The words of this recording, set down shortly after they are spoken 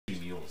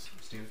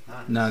ounces, Steve?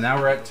 No, now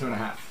we're at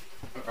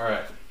 2.5.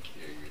 Alright.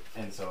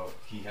 And so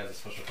he has a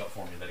special cup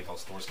for me that he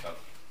calls Thor's Cup.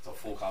 It's a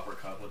full copper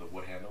cup with a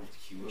wood handle. It's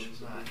huge.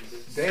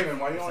 Nice. Damon,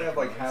 why do you only have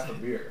like half a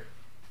beer?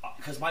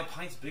 Because my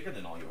pint's bigger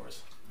than all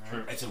yours.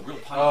 True. It's a real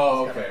pint.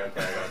 Oh, okay,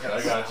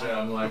 I got you.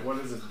 I'm like, what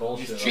is this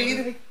bullshit? He's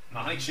cheating. No,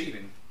 I ain't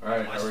cheating.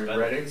 Alright, are we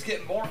ready? He's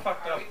getting more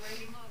fucked up.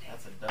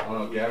 That's a Oh double.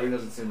 no, Gabby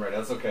doesn't seem ready.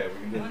 That's okay.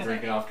 We can do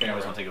drinking off You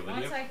guys camera. want to take a 1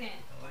 video? second.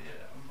 Oh yeah,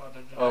 I'm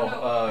about to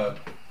Oh,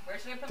 Where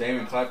should I put Damon,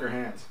 my phone? clap your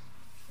hands.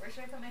 Where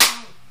should I put my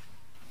phone?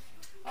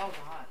 Oh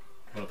God.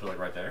 Want to put it like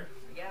right there?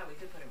 Yeah, we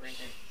could put it right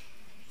there.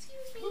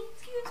 Excuse me.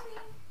 Excuse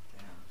me.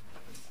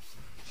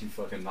 She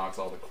fucking knocks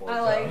all the cords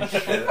I out. like.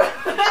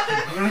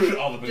 Shit.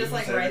 All the Just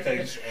like right there.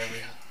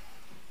 everything.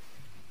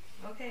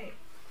 Okay.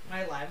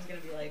 My live's gonna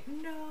be like,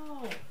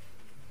 no.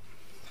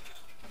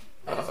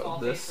 I just fall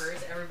This. face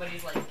first.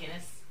 Everybody's like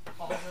Guinness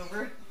falls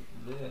over.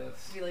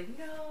 This. Be like,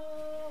 no.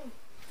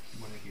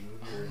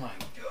 Oh my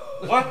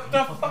god. What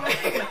the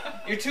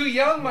fuck? You're too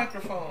young,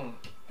 microphone.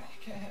 You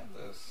can't have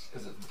this.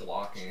 Because it's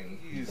blocking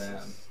Jesus.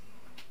 them.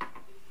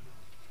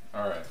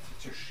 Alright.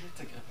 Get your shit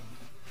together.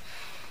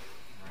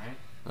 Alright.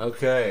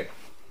 Okay.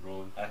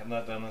 Rolling. I have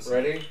not done this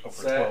Ready? in over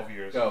Set, 12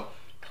 years. Go.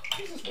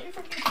 Jesus, wait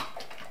for me.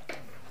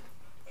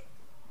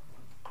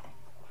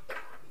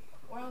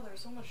 Wow,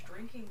 there's so much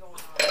drinking going on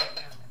right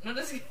now. No,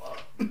 just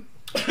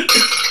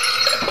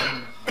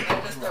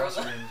just throws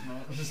it.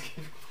 Just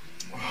kidding.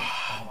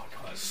 Oh my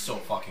god, it's so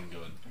fucking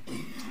good.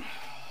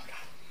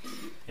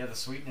 Yeah, the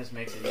sweetness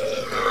makes it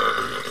easy.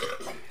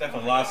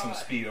 Definitely lost some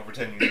speed over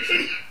 10 years.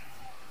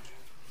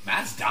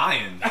 Matt's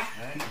dying.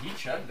 Right? He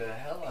chugged the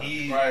hell out.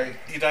 He Right.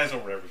 dies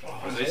over everything.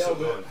 Oh, They still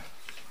nailed it. going.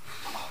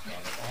 Oh god.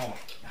 Oh my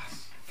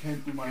yes.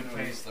 Can't do my Good nose.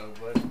 face though,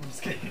 bud. I'm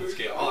just kidding.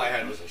 Okay, all I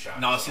had was a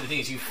shot. No, see the thing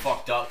is you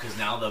fucked up because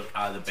now the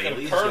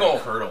Bailey's curdle. gonna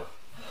curdle.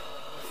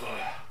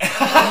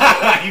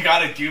 you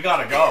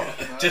gotta go.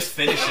 Just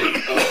finish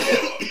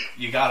it.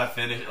 You gotta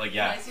finish it. Like I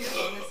yeah. see the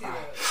replies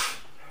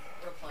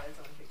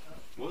on TikTok.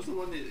 What was the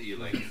one that you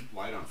like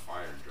light on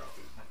fire and drop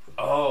it?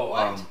 Oh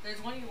What?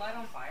 There's one you light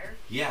on fire?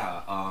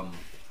 yeah.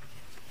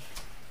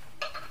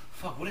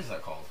 Fuck. What is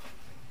that called?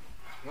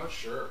 I'm not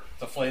sure.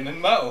 It's a flaming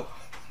mo.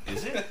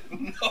 Is it?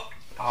 No.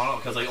 I don't know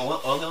because like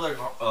only other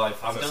like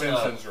I've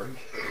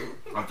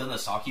done the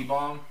sake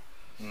bomb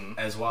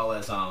as well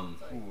as Is that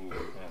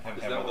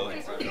what Look,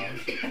 like do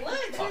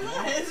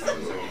this.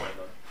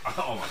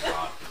 oh my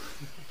god.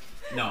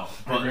 No,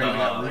 but Greg, you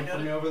got room for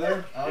me over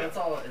there? Oh, it's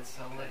so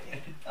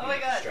late. Oh my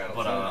god.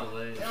 but So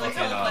delayed. It looks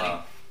fucking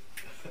hella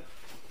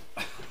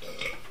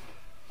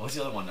what's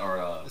the other one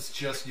or It's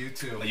just you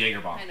two. the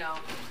Jaeger bomb. I know.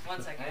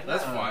 1 second.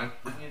 That's fine.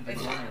 We need to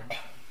It's be fine.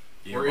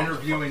 here. We're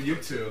interviewing you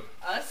two.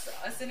 Us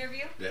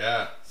interview?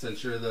 Yeah,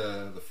 since you're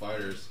the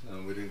fighters,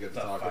 we didn't get to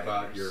The talk about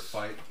fighters. your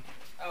fight.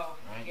 Oh,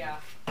 Right. yeah.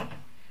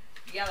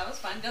 Yeah, that was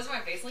fun. Doesn't my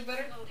face look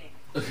better?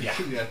 Yeah.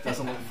 Yeah, it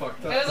doesn't look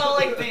fucked It was up. all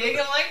like big.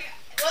 I'm like,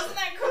 wasn't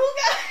that cool,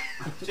 guy?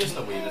 Just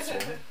the way this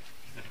one.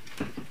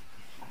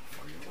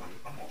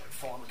 I'm all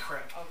falling the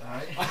crap.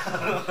 Alright.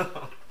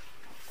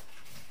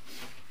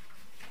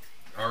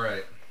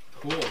 Alright,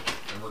 cool.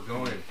 And we're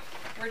going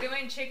We're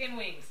doing chicken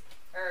wings.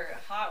 Or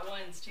Hot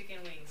Ones chicken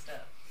wing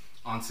stuff.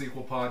 on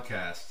Sequel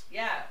Podcast.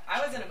 Yeah,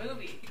 I was in a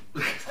movie.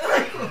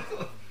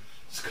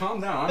 Just calm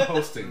down, I'm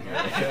hosting here,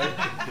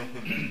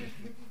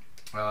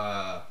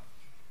 okay?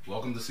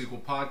 Welcome to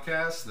Sequel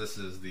Podcast. This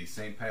is the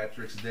St.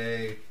 Patrick's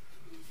Day.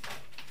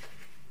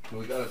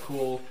 We got a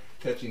cool,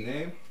 catchy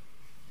name.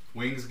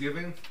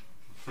 Wingsgiving,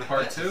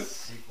 part 2.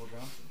 Sequel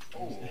Johnson.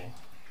 Oh.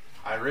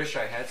 I wish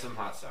I had some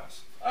hot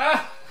sauce.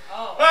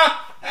 Oh.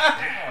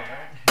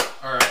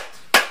 Alright,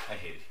 I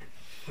hate it here.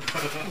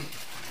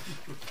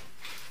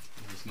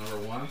 this is number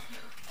 1.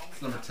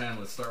 It's number 10.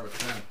 Let's start with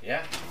 10.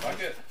 Yeah, fuck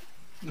it.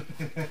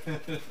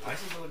 I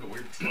just feel like a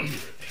weird drug dealer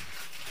thing.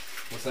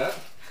 What's that?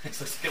 It's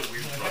like a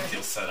weird drug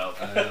deal setup.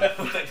 know.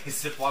 With like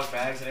these Ziploc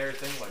bags and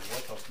everything. Like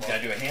what the fuck? You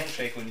gotta do a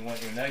handshake when you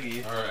want your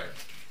nuggie. Alright,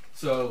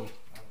 so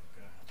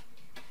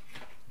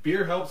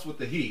beer helps with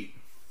the heat.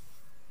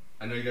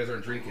 I know you guys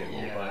aren't drinking,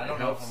 Yeah, but I it don't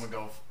know if helps. I'm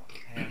gonna go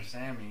ham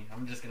Sammy.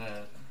 I'm just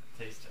gonna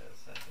taste it.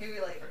 Maybe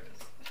like.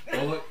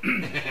 Well, look,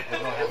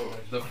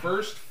 the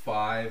first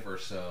 5 or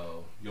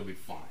so, you'll be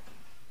fine.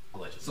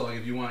 Allegedly. So, like,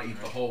 if you want to eat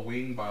the whole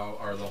wing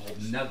or the whole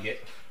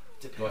nugget,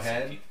 go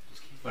ahead.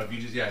 But if you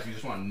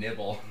just want to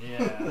nibble,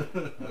 Yeah.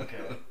 Okay.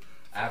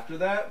 after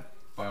that,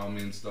 by all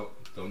means, don't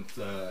kill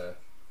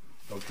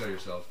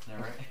yourself. All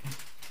right.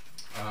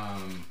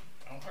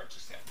 Don't hurt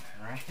yourself,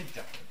 man. All right.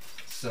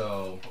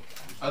 So,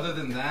 other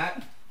than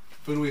that,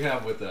 who do we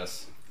have with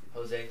us?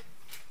 Jose.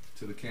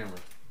 To the camera.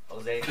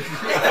 Jose.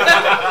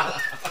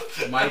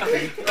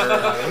 Mikey.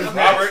 Or, who's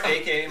Robert,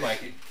 aka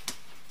Mikey.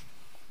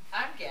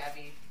 I'm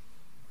Gabby.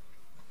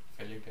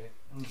 Felipe.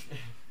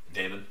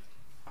 Damon.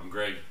 I'm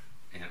Greg.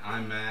 And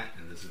I'm Matt,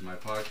 and this is my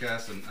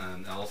podcast,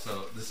 and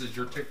also, this is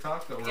your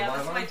TikTok that we're Yeah, live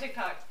that's on? my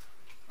TikTok.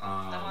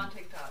 I'm on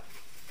TikTok.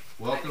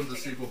 Welcome to Take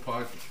it. Sequel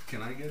Pod.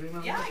 Can I get in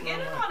on Yeah, this? get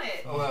in on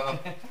it. Well,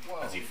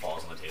 As he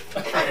falls on the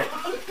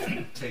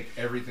table. take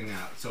everything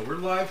out. So we're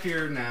live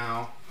here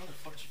now. How the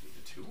fuck did you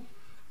do the 2?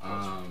 Is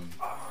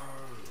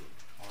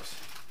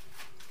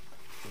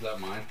that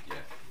mine? Yeah.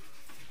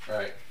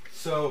 Alright,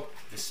 so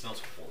This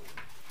smells horrible.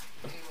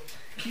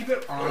 keep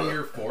it on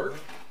your fork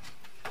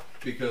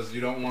because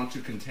you don't want to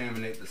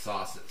contaminate the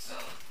sauces.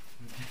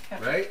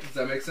 Right? Does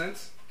that make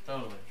sense?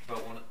 Totally.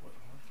 But when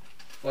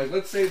Like,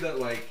 let's say that,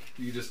 like,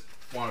 you just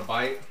want a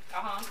bite,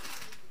 Uh-huh.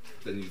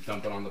 then you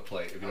dump it on the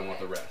plate if you don't want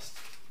the rest.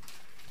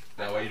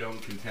 That way you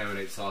don't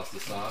contaminate sauce to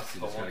sauce.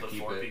 You but just won't kind the of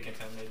keep fork be it.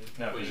 contaminated?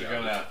 No, because you're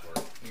gonna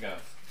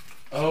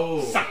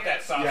Oh! suck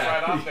that sauce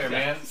right off there,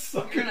 man.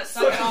 You're gonna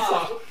suck it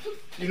off.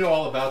 You know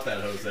all about that,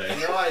 Jose.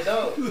 No, I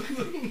don't.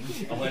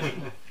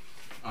 Allegedly.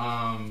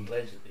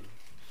 Allegedly.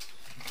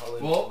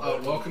 Well,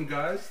 welcome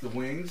guys, the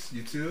Wings,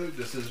 you two.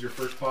 This is your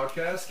first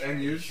podcast,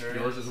 and yours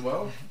as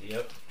well.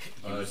 Yep.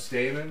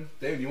 Damon,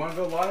 you want to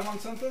go live on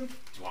something? Do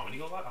you want me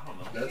to go live? I don't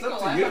know. That's You go up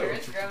to live you. on your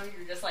Instagram,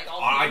 you're just like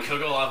all I cute.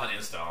 could go live on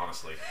Insta,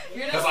 honestly.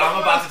 You're Because just I'm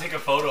like, about to take a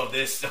photo of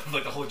this, of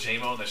like the whole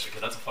JMO and that shit,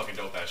 because that's a fucking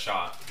dope ass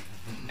shot.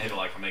 And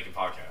like, I'm making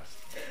podcasts.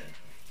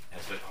 And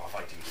it's like, oh, if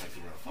I do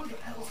something real Who fucking.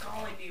 the hell's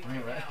calling me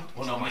right now?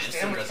 Well, no, my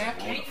Instagram doesn't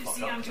blow Can't the you fuck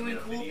see up I'm to doing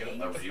the cool video,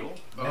 things? a reel.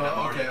 Oh, And I'm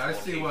already okay, I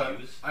 4K see what.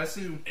 views. I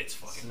see. It's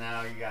So fucking.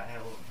 now you got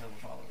hella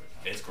followers.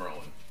 It's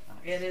growing.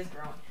 It is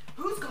growing.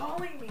 Who's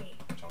calling me?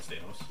 John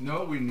Stamos. You know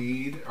what we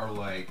need are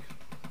like.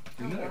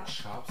 We need Oh, like wow.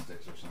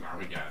 chopsticks or something. Nah,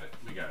 we got it.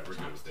 We got it. We're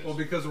good with this. Well,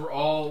 because we're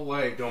all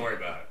like. Don't worry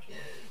about it.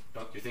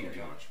 You're thinking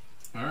too much.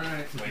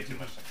 Alright, Way too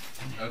much.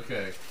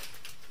 okay.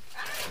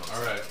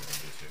 Alright.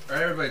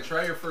 Alright, everybody,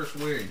 try your first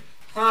wing.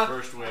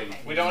 First wing.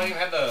 We don't even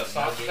have the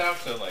sauces out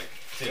to like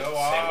Say go what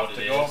off it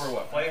to is. go over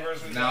what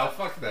flavors we Now, got.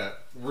 fuck that.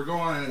 We're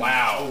going.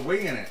 Wow. We're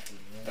winging it.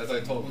 As I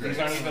told These Grace.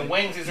 aren't even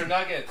wings. These are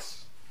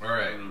nuggets.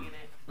 Alright. Winging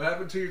it. What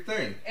happened to your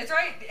thing? It's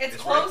right. It's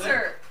It's right closer,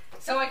 there.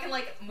 so I can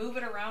like move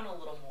it around a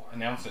little more.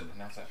 Announce it.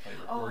 Announce that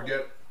flavor. Oh.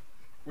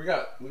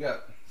 We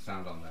got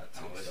sound on that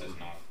too. Oh, this so. is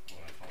not what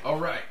I thought. All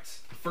right.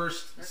 The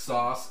first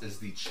sauce is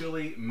the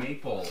chili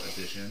maple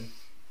edition.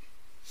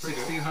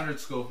 1600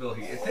 Scoville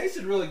heat. It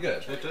tasted really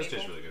good. It does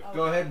taste really good.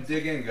 Go ahead and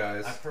dig in,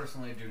 guys. I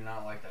personally do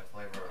not like that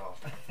flavor at all.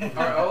 All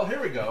right. Oh,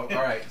 here we go.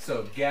 All right.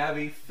 So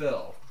Gabby,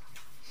 Phil,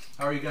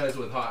 how are you guys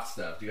with hot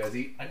stuff? Do you guys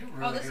eat? I do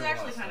really Oh, this is do a lot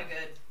actually of kind of stuff.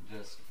 good.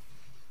 Just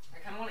I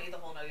kind of want to eat the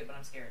whole nugget, but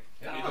I'm scared.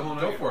 Yeah, Oh. eat the whole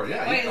Go nugget. for it.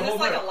 Yeah. Wait, eat is the this whole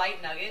like nugget. a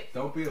light nugget?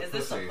 Don't be a Is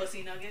this pussy. a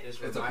pussy nugget?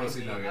 It's a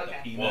pussy nugget.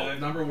 Okay. Well,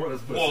 number one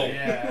is pussy. Whoa.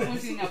 yeah.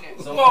 Pussy nugget.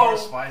 So Whoa. far,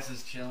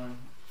 spices chilling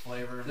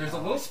flavor. There's a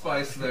little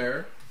spice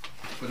there,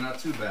 but not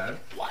too bad.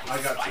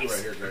 I got two right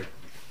here, Greg.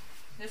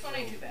 This one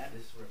ain't too bad.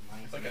 This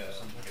reminds It's like me a of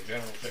something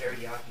general.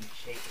 teriyaki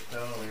shake.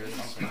 Totally,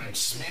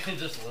 it's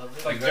just a little bit.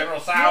 It's like General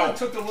No, Tso. it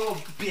took a little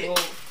bit.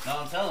 No,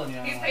 I'm telling you.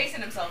 I'm He's like-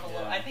 pacing himself a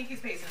little. Yeah. I think he's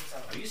pacing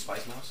himself. Are you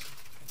Spice Mouse?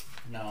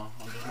 No,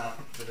 I'm just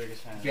not the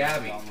biggest fan.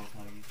 Gabby. Of McDonald's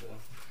nuggets, so.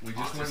 We just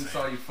I'm went and just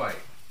saw saying. you fight.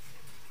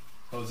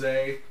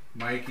 Jose,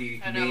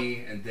 Mikey, I know.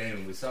 me, and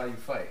Damon. We saw you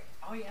fight.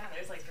 Oh yeah,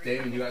 there's like three.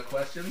 Damon, you got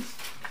questions?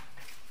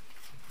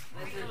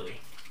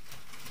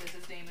 This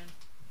is Damon.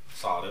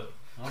 Solid.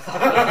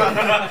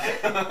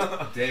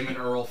 Damon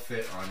Earl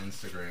Fit on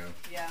Instagram.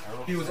 Yeah.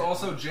 He was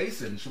also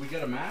Jason. Should we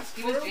get a mask?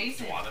 He for was him?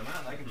 Jason. Want it, man?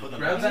 I can put them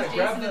Grab in. that. Jason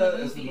Grab in the.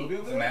 the Is the movie. movie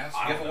over The there? mask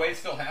I don't giveaway know.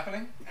 still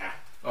happening?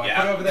 Oh,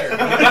 Yeah. put it over there.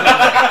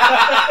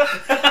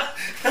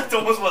 That's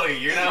almost what, like a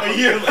year now? A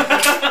year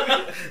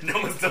No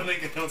one's done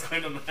it. No one's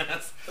claimed the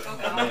mask. Oh,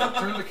 God.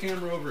 Turn the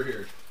camera over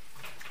here.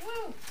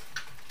 Woo.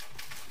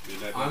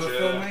 Midnight I'm a Lunch,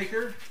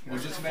 filmmaker. We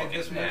just made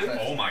this Man, movie.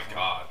 oh my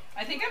god.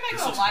 I think I might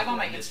This go looks live on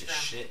my horrendous as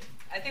Instagram. shit.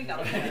 I think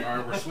that'll be good. All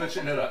right, we're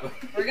switching it up.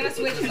 We're gonna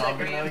switch to the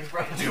Zombie gram. nuggets,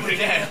 bro. Dude,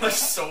 yeah, it looks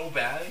so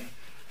bad.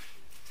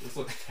 This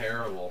looks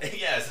terrible.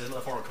 Yeah, is it in the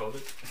form of COVID?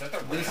 Is that the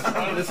This, ranch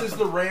one? this is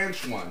the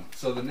ranch one.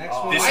 So the next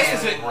Oh. one. This Why is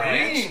is it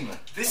ranch. green?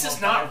 This is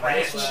Oh, not my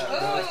ranch. God.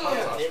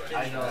 Ooh.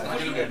 I know. What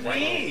do you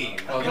mean?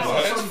 Oh, No, this is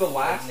it's- from the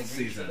last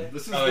season.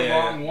 This is Oh, the yeah,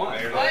 wrong yeah. one.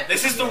 There it What?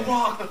 This is the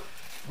wrong.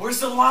 Where's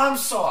the lime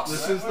sauce?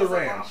 This is the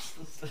ranch.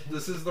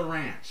 This is the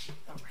ranch.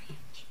 The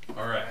ranch.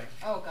 All right.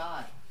 Oh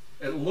God.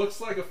 It looks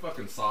like a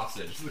fucking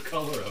sausage. The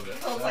color of it.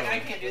 Phil's like, I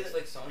can't do Looks this.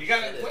 like some You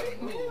gotta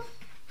shit. wait.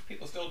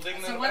 People still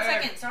digging in So the 1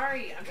 bag. second.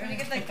 Sorry, I'm trying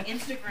to get the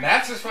Instagram.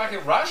 Matt's just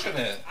fucking rushing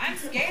it. I'm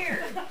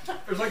scared.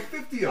 There's like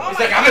 50 of Oh them. He's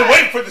my like, I've been God.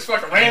 waiting for this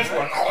fucking ranch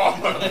one.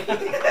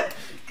 Oh.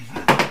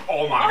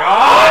 Oh my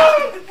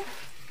god!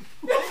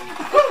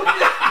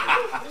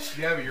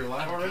 Yeah, but you're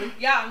live already?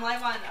 Yeah, I'm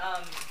live on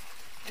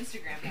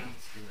Instagram now.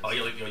 Oh, you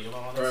know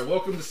what? All right,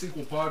 welcome to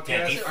Sequel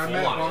Damn, he Podcast. full I'm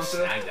Matt on Bonta.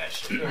 snagged that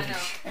shit. I know.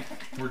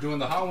 We're doing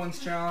the Hot Ones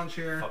Challenge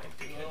here Fucking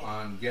dickhead.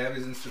 on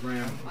Gabby's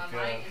Instagram. On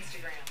my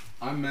Instagram.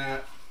 I'm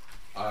Matt.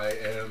 I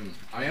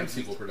am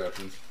Sequel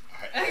Productions.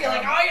 You're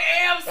like, I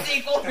am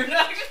sequel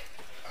production.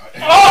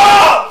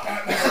 Oh!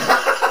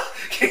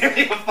 Give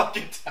me a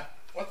fucking time.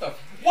 What the?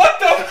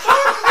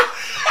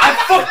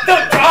 I fucked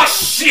up. Oh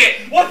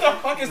shit! What the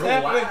fuck is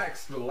happening?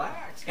 Relax,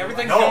 relax.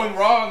 Everything's No. going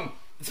wrong.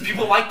 It's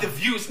people like the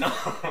views now.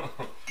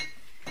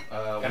 We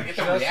get the just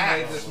made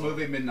reacts. this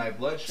movie, Midnight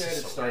Bloodshed. This is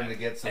It's so starting bad. to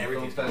get some film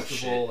Everything's going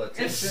festival shit.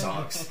 attention. This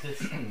sucks.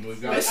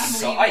 We've got This I'm is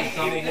so. leaving. I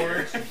hate it.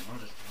 awards.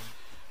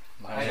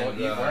 Might as well And,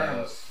 eat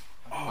worms.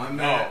 I'm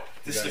no. Matt.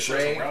 This is the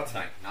Greg. show we're out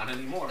tonight. Not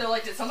anymore. They're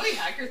like, did somebody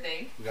hack your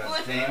thing? We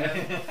got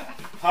Damon.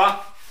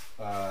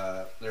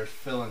 Huh? There's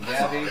Phil and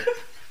Gabby.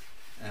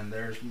 And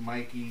there's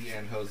Mikey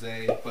and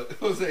Jose. But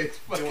Jose's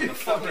Doing the fucking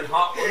fucking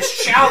Hot Wings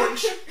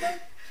challenge.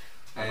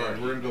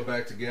 And we're gonna go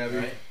back to Gabby.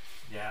 Right?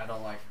 Yeah, I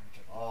don't like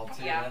them at all,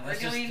 too. Yeah, man. we're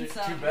That's just doing two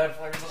some bad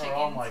flavors in a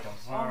row. I'm chickens. like, I'm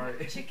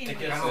sorry. Chicken It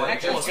wings. gets like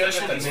Actually, it's good at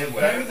the especially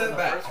Midwest. Hand that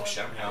back. Oh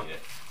shit, I'm gonna eat it.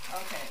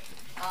 okay.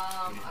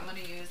 I'm gonna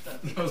use the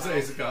big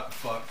Jose's mouth got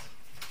fucked.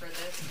 for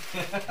this.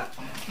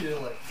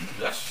 Feel it.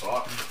 That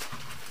sucks.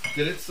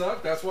 Did it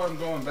suck? That's why I'm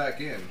going back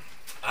in.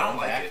 I don't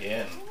like Back it.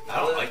 in. I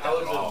don't like that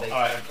at all.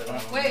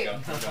 Alright. Wait.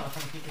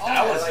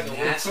 That was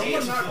nasty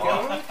as Someone not fuck.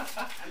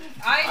 going?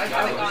 I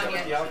haven't got gone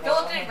it. yet.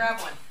 Philip didn't grab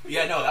one.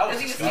 Yeah, no, that was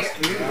Because he was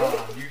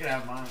disgusting. You can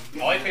have mine.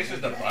 All I taste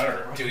is the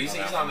butter. Dude, he's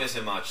not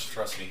missing much.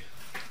 Trust me.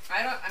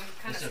 I'm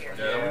kind of scared.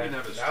 Yeah, we didn't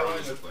have as That strong one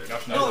as the flavor.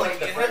 No, like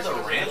the it had first the one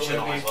was a ranch and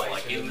little all, bit but like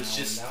spicy, it was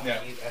just. and Yeah.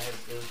 now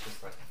it was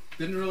just like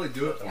Didn't really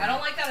do it for me. I don't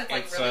like that it's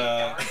like It's, really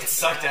dark. It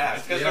sucked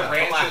ass. Because Yeah. the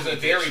ranch is a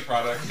dairy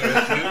product, so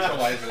it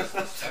neutralizes.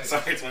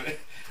 Sorry,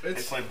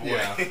 it's my boy.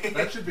 Yeah,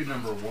 that should be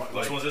number one. Which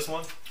Like, one's this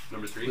one?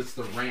 Number 3. it's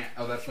the ranch.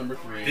 Oh, that's number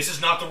 3. This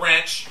is not the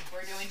ranch.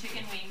 We're doing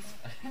chicken wings.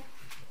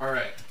 All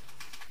right,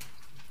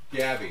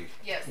 Gabby.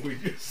 Yes. We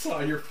just saw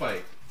your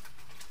fight.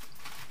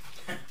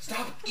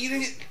 Stop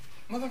eating it,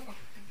 motherfucker.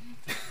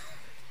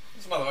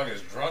 This motherfucker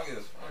is drunk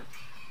as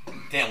fuck.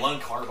 Damn, one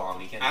car bomb.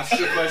 He can't. Ask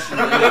your question.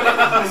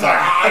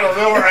 I don't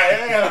know where I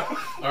am.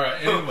 All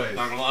right. Anyways,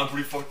 Not gonna lie, I'm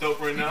pretty fucked up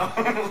right now.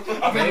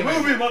 I'm in the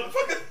movie,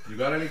 motherfucker. you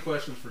got any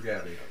questions for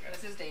Gabby?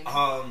 This is Damon.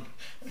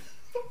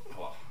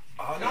 Well,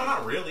 no,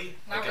 not really.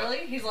 Not Like,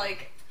 really? He's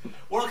like,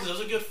 Well, because it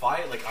was a good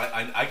fight. Like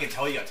I can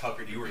tell you at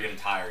Tucker, you were getting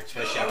tired,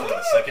 especially after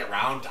the second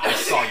round. I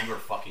saw you were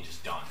fucking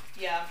just done,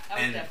 yeah, I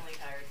was And- definitely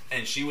tired.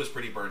 and she was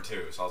pretty burned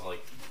too. So I was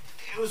like,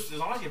 it was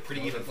honestly a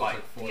pretty even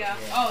fight. Yeah.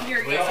 Oh,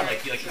 here, But yeah.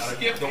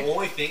 like, the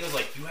only thing is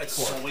like you had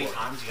so many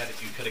times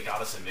you could have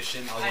got a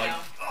submission. I was I like, know.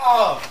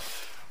 oh,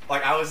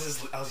 like I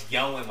was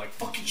yelling like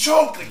fucking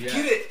choke, like Yeah.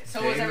 get it.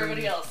 So was Damon-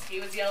 everybody else. He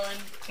was yelling.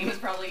 He was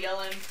probably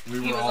yelling.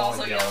 We he were was all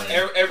also yelling.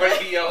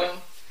 Everybody be yelling.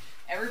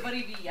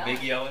 Everybody be yelling.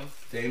 Big yelling.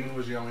 Damon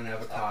was yelling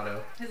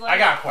avocado. He's I like,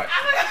 got a question.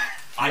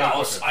 I got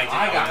also it. I did.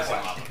 I got was it.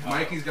 like,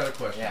 Mikey's got a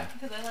question. yeah.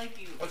 because I like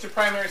you. What's your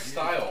primary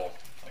style?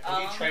 Like, what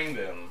are you trained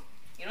in?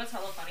 You know what's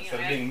hella funny?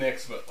 Instead of being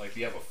mixed, but like, do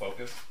you have a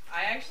focus?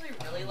 I actually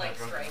really like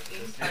striking.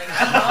 this. Like,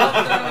 I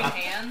love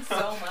throwing hands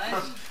so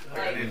much.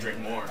 I didn't Like, drink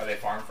more. Are they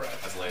farm fresh?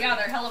 That's later. yeah,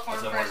 they're hella farm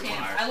That's the fresh hardest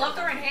one hands. I I love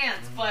actually throwing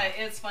hands, but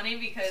it's funny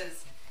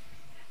because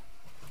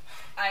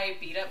I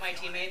beat up my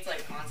teammates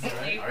like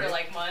constantly Are for you?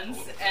 like months,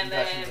 and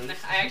then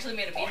I actually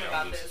made a meme yeah,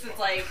 about I'm this. loose. It's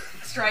like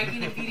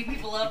striking and beating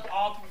people up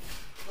all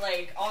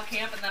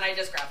camp, and then I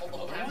just grappled the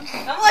whole time.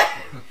 I'm like,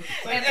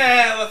 It's like,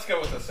 and let's go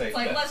with the safe it's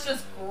like bet. let's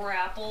just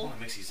grapple.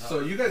 Mix these up. So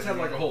you guys had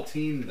like a whole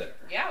team there.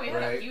 Yeah, we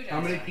had a right? huge. How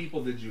many ass-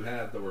 people did you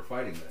have that were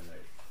fighting that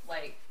night?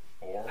 Like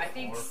Four, I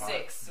think four or five.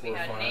 6. We 4 or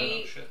had 5?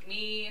 Nate, Oh, shit.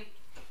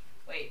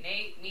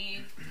 Nate,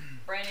 me,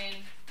 Brennan,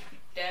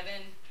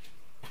 Devin,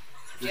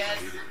 Jess,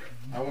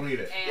 I won't eat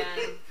it.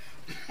 and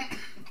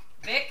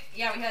Vic.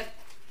 Yeah, we had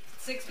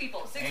 6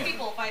 people. 6 Damn.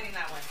 people fighting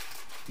that one.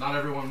 Not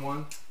everyone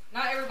won.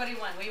 Not everybody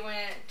won. We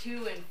went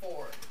 2 and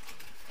 4,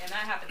 and that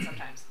happens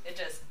sometimes. It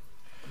just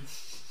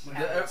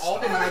All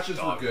the matches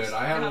were Dogs. good.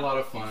 I had a lot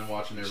of fun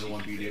watching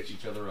everyone beat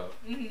each other up.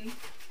 There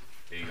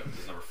you go. This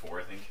is number 4,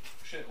 I think.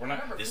 Shit, we're not.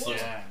 Number This 4.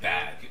 looks Yeah.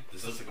 bad.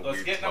 This looks like a Let's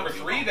weird. get number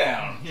 12 3 bomb.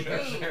 down.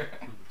 Ooh.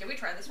 Did we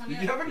try this one You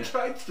yet? haven't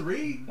tried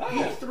 3?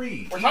 No. Eat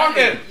 3. We're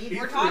talking. Eat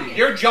We're 3. talking.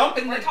 You're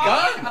jumping We're the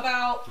talking gun.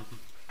 about.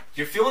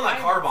 You're feeling that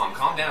car bomb.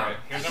 Calm down. Alright,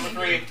 here's number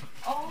 3.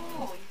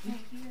 Oh, you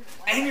can't hear.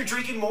 And you're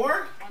drinking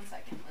more? 1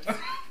 second. Let's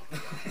see.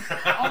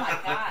 Oh my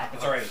god.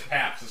 It's alright. It's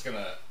Paps. It's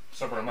gonna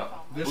sober him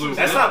up. This Blue. is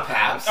That's not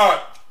Pabst.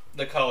 Oh,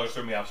 the color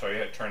threw me off. Sorry, I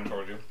had to turn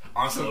toward you.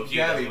 Honestly, So, low-key,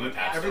 Gabby, that's what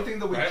Pabst everything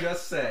that we Right?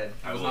 just said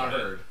I was will not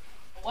admit. heard.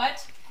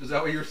 What? Is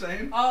that what you're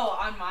saying? Oh,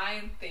 on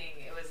my thing,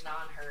 it was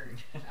non-heard.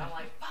 I'm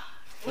like, fuck.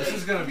 This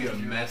is going to be a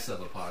mess of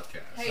a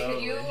podcast. Hey, So,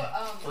 can you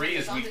 3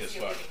 is on weak to as see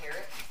if we fuck. can hear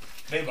it?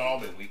 They've all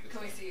been weak as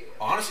Can we fuck. see it?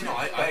 Honestly, no,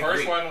 I The agree.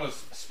 first one was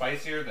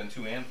spicier than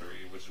 2 and 3,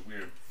 which is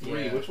weird.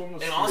 3. Yeah. Which one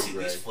was And 3, honestly,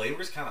 Greg? these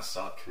flavors kind of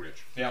suck.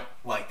 Rich. Yeah.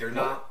 Like, they're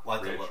not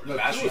like Rich. the No,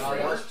 Bachelor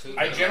two is 4.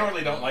 I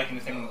generally don't like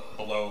anything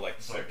below like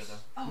 6.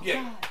 Oh,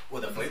 Yeah. God.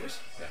 With the flavors?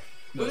 Yeah.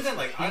 No, But then,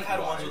 like, I've had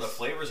ones where the heat-wise.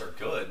 flavors are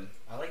good.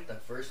 I like the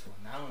first one.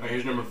 That one. Alright,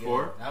 here's was number really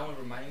 4. good. That one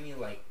reminded me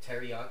like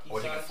teriyaki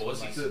Or like a sauce. fuzzy.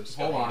 with, like, some Hold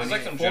stuff. on. There's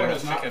like some 4 general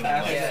has not chicken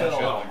passed like Yeah. shit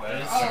Phil. like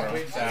that. Oh,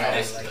 Sorry. exactly.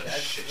 This is Like, a that's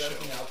shit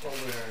definitely show. I'll put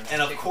with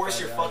And of chicken course,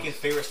 your fried fucking rice.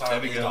 favorite style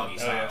That'd is be good. doggy Oh,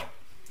 style. yeah.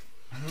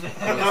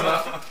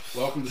 What's up?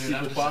 Welcome to Dude,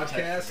 I'm Sequel just a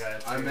texture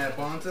Podcast. guy, I'm too. Matt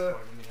Bonta.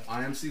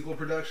 I am Sequel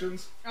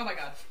Productions. Oh my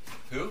god.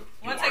 Who?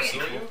 One are second.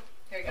 sequel?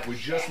 Here you go. We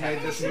just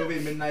made this movie,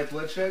 Midnight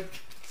Bloodshed.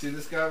 See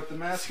this guy with the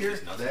mask here?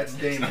 Serious nuts. That's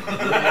Damon. We're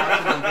watching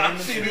on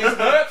Damon's See channel. these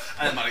nuts?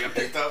 I might have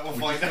picked up. We'll We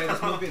find just made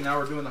this out. movie, and now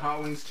we're doing the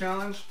Hot Wings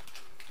Challenge.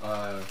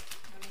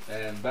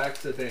 And back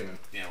to Damon.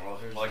 Yeah,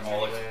 we're like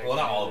all well,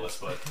 not all of us,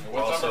 but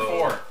we're What's also number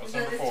 4? What's Is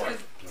number it- 4?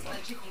 it's the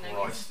chicken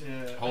nuggets.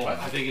 Yeah. Hold on.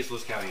 I think it's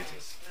Los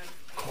Calientes.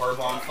 Core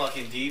bomb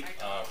fucking deep.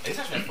 Uh, It's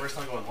actually my first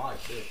time going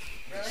live, too.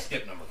 Really?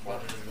 skip number 4.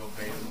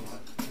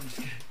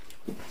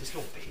 Just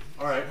go Bailey.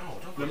 Alright, No,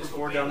 don't number just go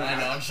 4 down the I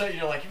know. hatch. I'm sure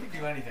you're like, you can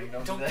do anything.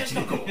 Don't do Don't that. just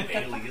don't go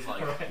Bailey. It's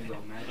like,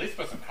 At least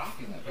put some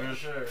coffee in that. For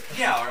sure.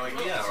 yeah, or like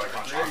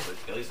hot chocolate.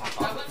 Bailey's hot That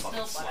chocolate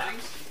one's still fucking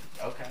buttery.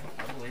 slaps. Okay,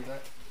 I believe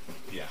that.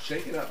 Yeah.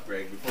 Shake it up,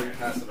 Greg, before you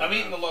pass it around. I'm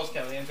eating the Los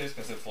Calientes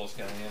because it's Los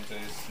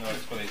Calientes. No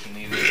explanation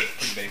needed.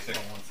 It's pretty basic.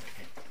 Hold on 1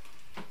 second.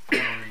 I'm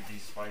gonna read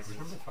these spices.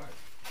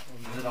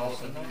 Is it all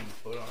in there?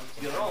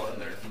 Yeah, they're all in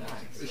there.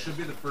 It should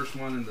be the first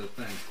one in the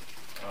thing.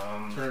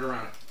 Turn it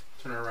around.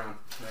 Turn it around.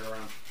 Turn it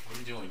around. What are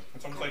you doing?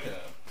 It's almost like a.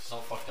 It's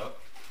all fucked up.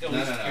 At No,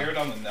 least no, no. carrot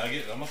on the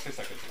nugget. It almost tastes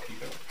like a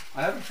taquito.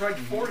 I haven't tried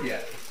 4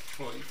 yet.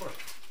 Well, you 4.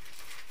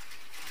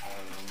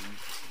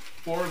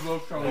 4 is low Well,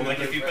 calorie. like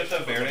if you put the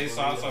verde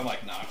sauce on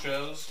like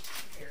nachos,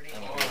 I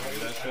don't know if you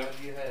do that shit.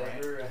 Have you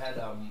ever had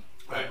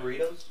Right.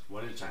 burritos?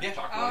 One at a time. Yeah.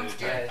 Talk Oh, one at a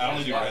time. I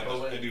only do Yeah, red.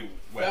 but I do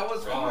wet. That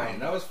was red. fine.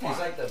 That was It's fine.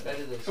 like the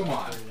better the Come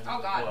on.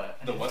 Oh, God.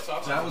 What? The what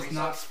sauce? That was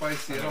not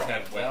spicy I at never all.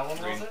 had That wet one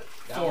green. was it?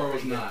 4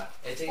 was not.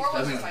 It tastes 4 I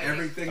was mean, spicy.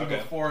 everything Okay.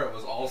 before it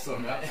was also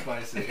not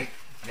spicy.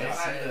 Yeah, I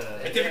see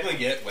I the. typically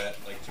get wet,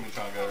 like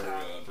chimichanga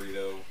or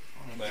burrito.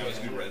 But I always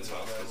do red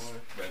sauce because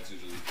red's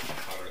usually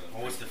hotter than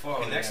What was the Oh,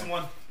 fucking yeah. next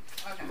one?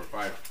 Okay. Number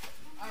 5.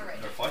 Alright.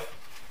 Number 5?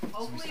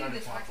 Hopefully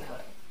started this works chocolate.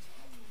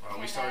 out.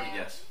 We started,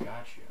 yes.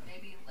 Gotcha.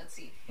 Maybe, let's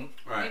see.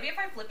 Alright, Maybe if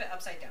I flip it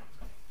upside down.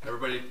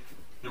 everybody,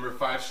 number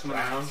 5's coming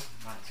around.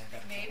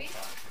 Maybe.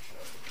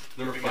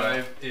 Number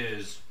 5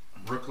 is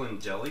Brooklyn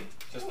Deli.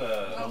 Just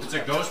a. It's a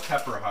ghost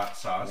pepper hot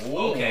sauce.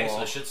 Okay,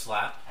 so it should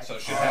slap. So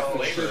it should have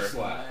It should flavor.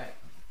 slap.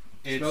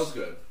 It Smells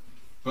good.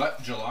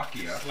 But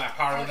gelakia. Slap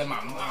harder than my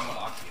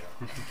mama.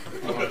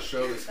 I want to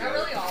show this Is that guy.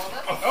 really all of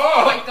it?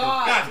 Oh my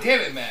God. God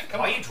damn it, Matt! Come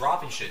Why on. are you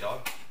dropping shit,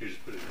 dog? You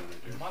just put it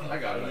on right I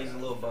got It it. needs a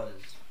little buzz.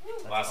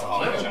 Last Oh,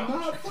 holiday yeah.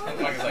 challenge. Like,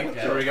 it's like,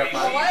 there. So we got You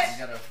know 5. what?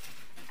 You gotta.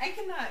 I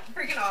cannot.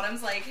 Freaking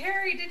Autumn's like,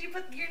 Harry, did you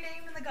put your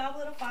name in the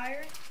goblet of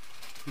fire?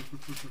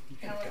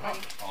 Hello, buddy.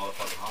 All the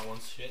fucking hot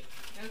ones, shit.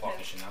 Fucking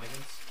Okay.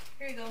 shenanigans.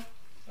 Here you go.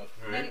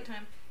 Alright. Nugget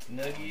time.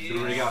 Nuggies. So we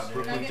already got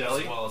Brooklyn Nuggets. As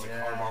Deli. well as a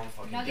Yeah. car bomb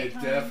fucking Nugget It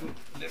time.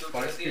 definitely.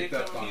 Spice kicked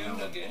up on that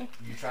one.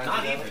 You tried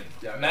Not to even.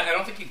 Yeah, Matt, I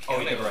don't think you Oh,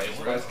 can yeah, it right.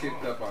 Spice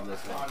kicked up on this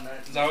one.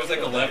 There's always like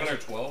 11 or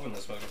 12 in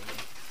this one.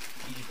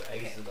 I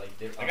used to like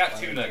dip. I got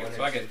 2 nuggets,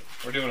 so I can.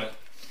 We're doing it.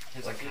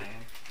 It's like cayenne.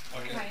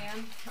 Okay. Cayenne.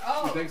 You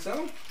Oh. think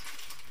so?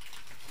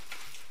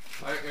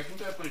 I can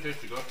definitely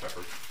taste the ghost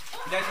pepper.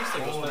 Yeah, it tastes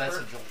like Oh, ghost that's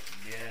pepper. a jolt.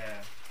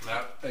 Yeah.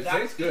 That, It That-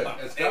 tastes good.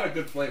 It's got a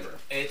good flavor.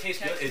 It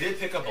tastes good. It did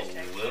pick up a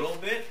little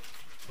bit,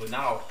 but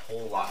not a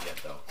whole lot yet,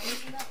 though. Let me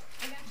see that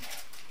again.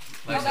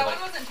 Like No, I said, that like-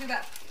 one wasn't too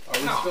bad. Are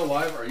we No. still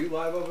live? Are you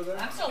live over there?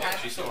 I'm still Yeah, live.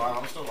 she's still alive.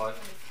 I'm still alive.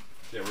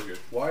 yeah, we're good.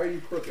 Why are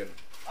you crooked?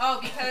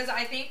 Oh, because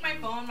I think my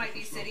phone might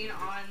be sitting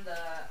on the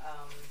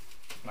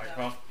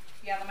Microphone.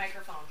 yeah, the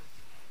microphone.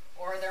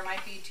 Or there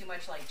might be too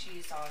much like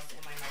cheese sauce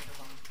in my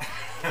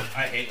microphone.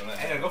 I hate when that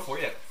Hey, happens. go for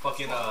it.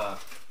 Fucking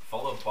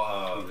follow.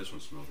 Oh, this one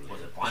smells really Was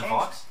good. it Blind This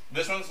Fox?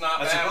 This one's not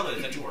That's your bad.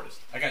 brother. That's your artist.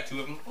 I got 2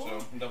 of them,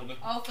 so I'm double dip.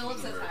 Oh, Philip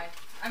says hi.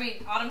 I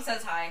mean, Autumn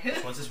says hi.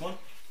 What's this one?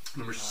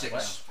 Number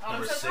 6. Autumn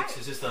Number says 6. hi.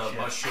 Is this the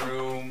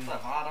mushroom?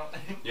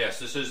 Yes,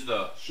 this is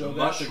the Show that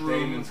to mushroom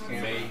Damon's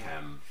camera.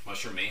 mayhem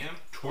Mushroom mayhem?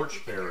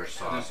 torchbearer And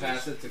pass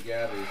sauces. it to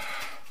Gabby.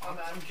 Oh, God.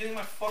 I'm getting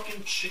my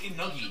fucking chicken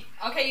nugget.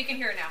 Okay, you can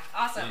hear it now.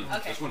 Awesome.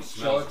 Okay. This one Show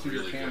smells it to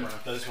really your camera.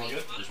 good. Does it smell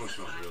good? This one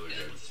smells really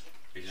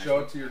good. Show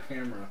it to your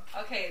camera.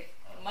 Okay,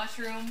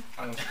 mushroom.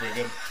 That one's pretty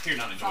good. You're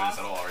not enjoying this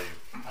at all, are you?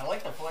 I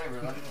like the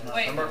flavor.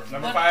 Wait. Number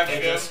What? 5 is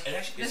It good. just, it actually,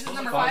 This it is smells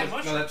number like five?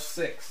 fucking No, mushroom. that's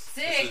 6.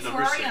 6. is We're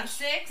number already 6. on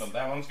 6. No,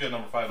 that one's good.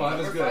 Number 5. 5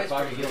 is Number good. five's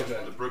 5 is pretty really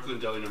good. The good. Brooklyn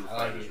Deli number I 5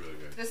 like is it. really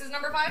good. This is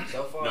number 5?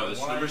 So far, No, this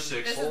is number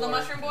 6. This is the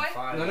mushroom boy?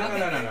 No,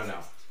 no.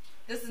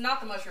 This is not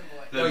the mushroom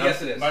boy. The No, num-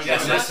 yes it is. Mushroom.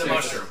 Yes, that's the Yes,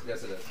 mushroom.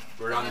 Yes, it is.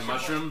 We're on the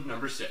mushroom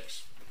number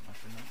 6.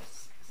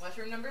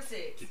 Mushroom number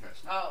 6. Keep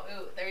passing. Oh,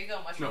 ooh, there you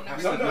go. Mushroom No,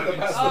 number No, 6.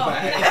 no, pass Oh. the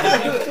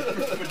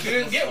bag. But you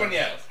didn't get one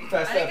yet. Pass I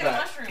that didn't get a back.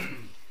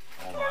 mushroom.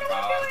 Oh I my don't know what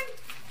god. I'm doing.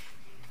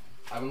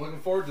 I've been looking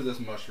forward to this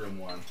mushroom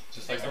one.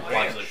 Just like This the one.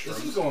 ranch.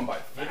 This is going by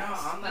You know,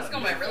 fast. I'm Let's not go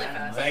a by big really fan.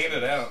 fast. Banging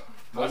it out.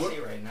 I'll What- see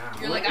right now.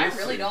 You're What like, I is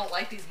really it? don't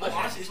like these Oh, mushrooms.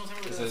 honestly, this one's not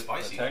Is really it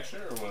spicy. the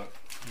texture or what?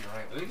 You're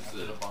right. I think it's the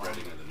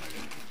breading of the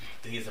nugget.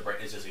 I think it's the bread.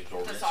 It's just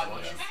absorbing The it so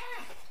much.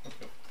 sogginess.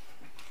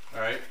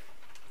 Alright.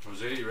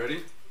 Jose, you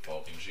ready?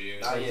 Fucking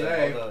cheese. Oh, Jose.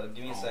 yeah, hold on.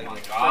 Give me a Oh second. my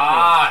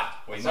god.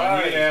 Wait,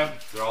 Sorry. on you now.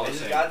 They're all I the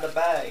just same. got in the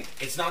bag.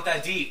 It's not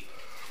that deep.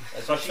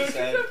 That's what she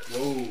said.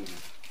 Whoa.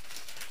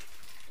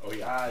 Oh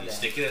yeah. Ah, You damn.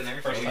 stick it in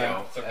there. First There you time.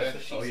 go. It's That's okay.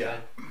 what she Oh, yeah.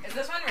 said. Is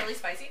this one really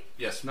spicy?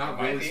 Yes. Not It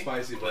might really be.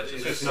 spicy, but It's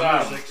it's just just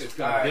number some. 6. it's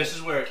got. This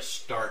is where it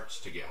starts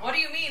to get hot. What do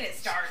you mean it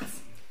starts?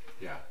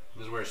 Yeah.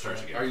 This is where it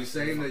starts to get Are hot. you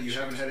saying that you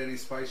haven't had any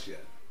spice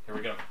yet? Here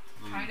we go.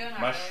 Kinda, not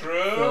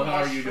Mushroom. Phil, how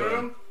are you mushroom.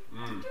 doing?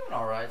 Doing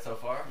all right so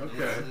far.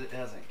 Okay. It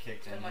hasn't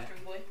kicked really. in The yet. mushroom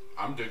boy.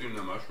 I'm digging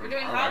the mushroom. We're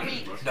doing I hot like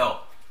meat. mushroom. No.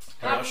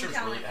 Hot Mushroom's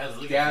meat really challenge. has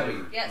really Gabby.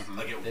 good flavor. Yes.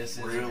 Like it This is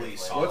a really good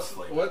solid What's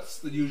flavor. what's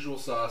the usual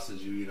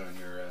sauces you eat on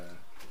your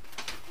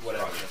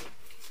whatever?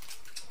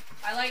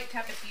 I like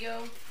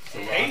tapatio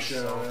Egg.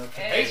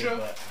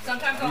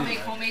 Sometimes I'll make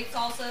homemade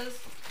salsas,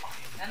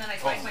 and then I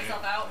spice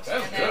myself out,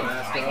 That's and then good.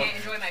 I can't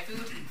enjoy my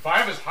food.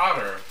 5 is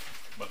hotter,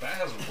 but that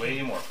has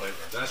way more flavor.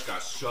 That's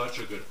got such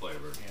a good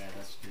flavor. Yeah,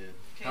 that's good.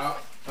 How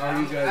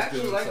are you I guys actually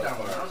doing like so that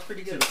one. far? That was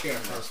pretty good. To the camera.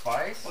 For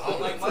spice? I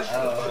don't like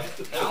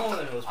mushrooms. That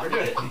one was pretty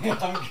good.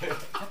 I'm good.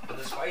 But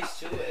the spice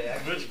too, it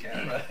actually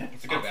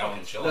It's a good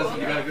balance.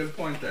 Doesn't, you got a good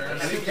point there.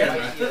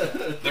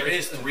 There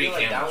is 3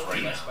 cameras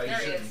right now.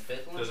 There is.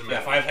 Doesn't Yeah,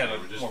 matter. 5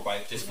 had more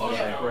bites. Just Yeah.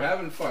 fucking We're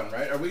having fun,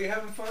 right? Are we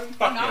having fun?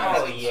 Fuck yeah.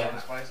 Oh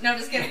yeah. No,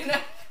 just kidding.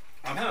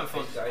 I'm having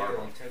fun.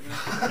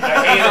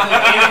 I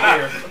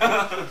hate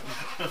it here.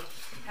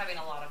 Having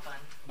a lot of fun.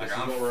 Like, This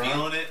is I'm what we're on?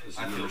 feeling it. This is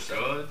I feel number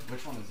 7. good.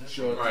 Which one is this?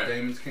 Show it Right. to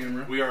Damon's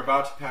camera. We are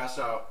about to pass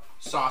out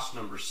sauce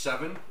number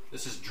 7.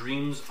 This is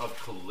Dreams of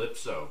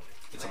Calypso.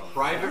 It's a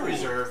private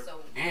reserve,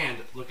 So- and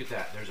look at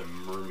that. There's a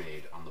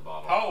mermaid on the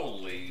bottle.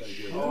 Holy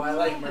shit. Oh, I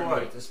like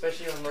mermaids,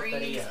 especially on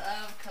Dreams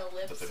Loteria. of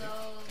Calypso.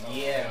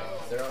 Yeah,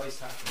 they're always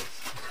topless.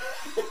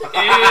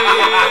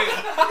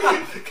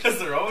 Because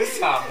they're always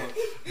topless.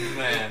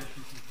 Man.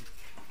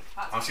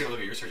 I'm just gonna look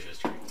at your search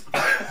history.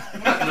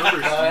 Number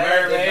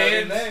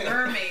Mermaids.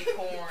 Mermaid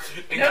porn.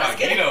 No, just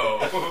kidding.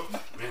 Incognito.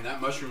 Man,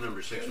 that mushroom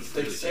number 6 was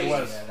really It tasty.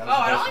 was. Oh,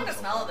 I don't like the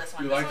smell of this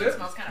one. You This liked one it?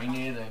 smells kind Me of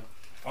fun. neither.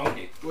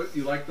 Funky. What,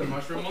 you like the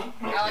mushroom one?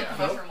 I like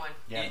the mushroom one.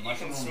 Yeah, You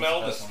mushroom can one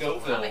smell the was best one.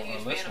 Scoville I'm a huge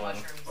on fan this of one.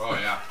 mushrooms. Oh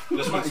yeah,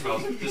 this one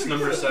smells. This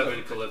number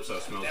 7 Calypso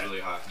smells really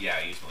hot. Yeah,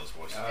 you smell this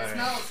voice. It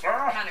smells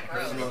kind of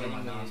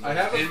gross. I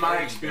have a In my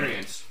friend-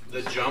 experience,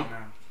 the jump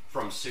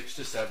from 6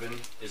 to 7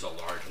 is a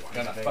large one.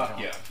 Gonna Big fuck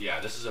jump. yeah. Yeah,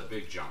 this is a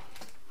big jump.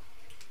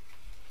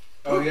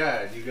 Oh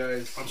yeah, you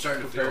guys I'm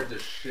starting to prepared to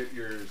shit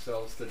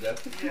yourselves to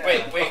death?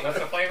 Wait, what's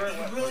the flavor? You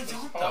What- really what's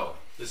this don't, called? though.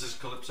 This is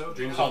Calypso.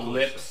 Dreams of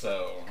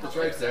Calypso. It's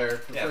right there.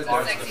 It's Yeah, right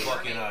Clark's there. the Sexy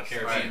fucking mermaid.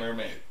 Caribbean.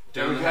 Mermaid.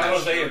 Down the Yeah, hatch.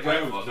 Jose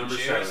approved. Number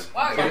Cheers. 7.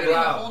 Wow, you're Oh, doing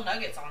wow. whole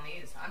nuggets on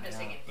these. I'm just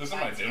taking. This is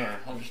my bites. dinner.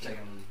 I'm just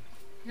taking.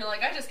 You're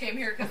like, I just came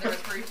here because there was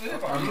free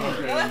food. I'm not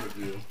ashamed of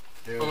you.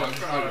 Dude, Oh, I'm I'm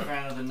just trying not a to-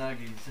 fan of the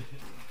nuggies.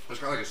 It's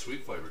got like a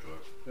sweet flavor to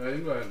it. Yeah, you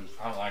can go ahead and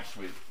I don't like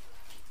sweet.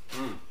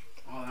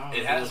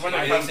 It has, When it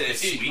I comes think to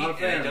it's heat, sweet, not a and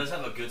fan. it does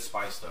have a good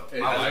spice, though.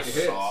 It I like hits.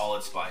 It hits.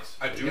 solid spice.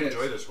 I do It is.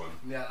 enjoy this one.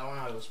 Yeah, that one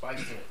has a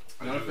spice to it.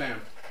 not a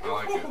fan. I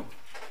like it.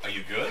 Are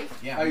you good?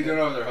 Yeah. How you doing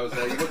over there, Jose?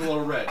 You look a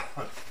little red.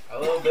 A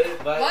little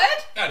bit, but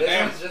What? God this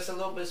damn. one's just a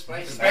little bit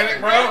spicy.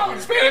 Hispanic bro?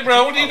 Hispanic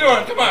bro, what are you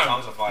doing? Come My on.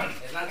 tongue's on fire.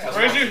 It's not too Where's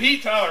spicy. your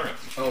heat tolerance?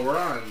 Oh, we're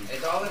on.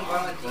 It's all in We're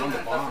on Valentina.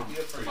 the I bomb. thought we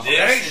do it for This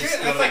Dang is shit,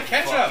 that's gonna like be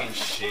ketchup. fucking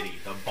shitty.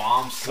 The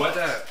bomb sucks. What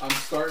that? I'm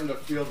starting to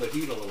feel the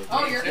heat a little bit.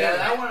 Oh, you're Yeah, good.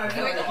 that one I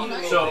You ate the whole feel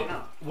nugget?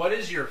 So, what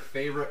is your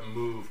favorite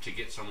move to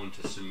get someone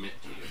to submit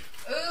to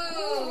you?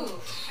 Ooh,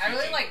 I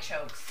really like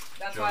chokes.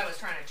 That's why I was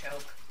trying to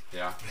choke.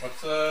 Yeah.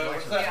 What's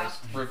that? Yeah.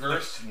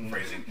 Reverse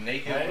Phrasing.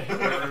 naked.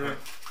 Rear,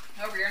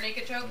 Oh, rear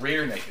naked choke?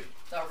 rear naked.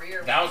 The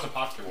rear. That was a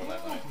popular one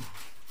that night.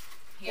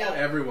 Yeah.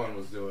 Everyone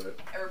was doing it.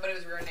 Everybody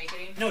was rear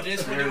nakeding. No,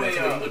 didn't Rear we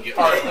do naked. a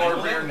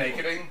Hardcore rear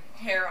nakeding.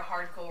 Hair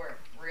hardcore,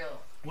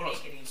 real What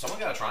else? nakeding. Someone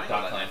got a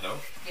triangle that night, though.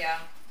 Yeah,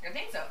 I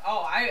think so.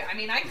 Oh, I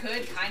mean, I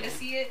could kind of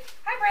see it.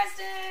 Hi,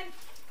 Preston.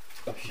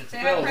 Say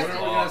hi, Bill, when Preston.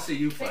 are we gonna see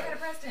you Say fight? hi to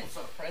Preston. What's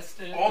up,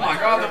 Preston? Oh my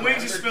god, the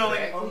wings are spilling.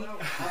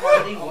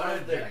 I think one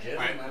of the gym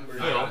Right. members,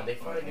 Bill, they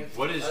fought against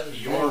What is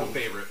others. your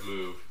favorite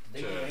move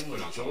They to name put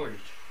was on George. someone?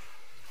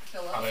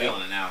 Philip. I'm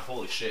feeling it now.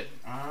 Holy shit.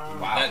 Wow.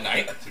 That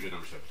night. That's a good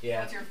number 7. Yeah.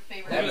 What's your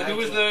favorite? That Who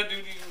was the dude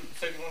you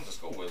said you went to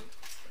school with?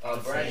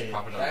 Brian.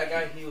 Pop it up. That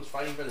guy, he was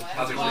fighting for the What?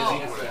 How's it Oh.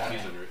 glazing? What a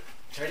cheese under it.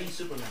 Chinese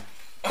Superman.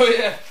 Oh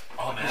yeah.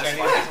 Oh, man,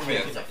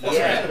 Chinese that's Superman. fire.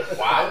 Yeah.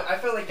 Wow. I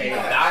felt like Hey, you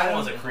know, that Adam,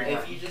 one's a creeper.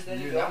 If you just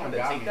didn't Dude, do that that one one, the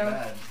got me takedown.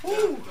 bad. That was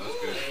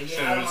good. and he Should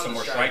had have him done on some the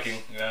more strikes.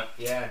 striking. Yeah.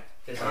 Yeah.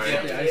 Because Alright. he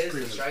Yeah, the ice is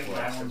cream the is striking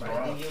flat. master, but I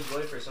think he was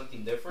going for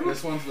something different.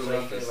 This one's the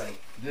So he could, roughest.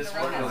 like, This The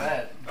one red or one.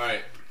 that?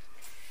 Alright.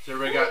 So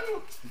everybody got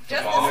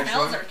Just bomb. the Next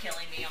smells one? are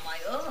killing me. I'm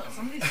like, ugh,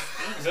 some of these Is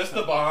stink. this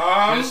the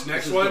bomb? this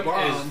next is one the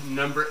bomb. is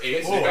number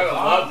 8. You gotta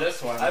love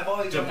this one. I've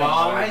always The wanted to try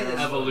Bomb this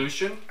one.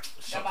 Evolution.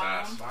 The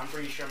bomb. But I'm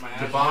pretty sure my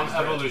The ass Bomb is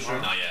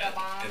Evolution. Not The yet.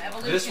 bomb.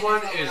 Evolution This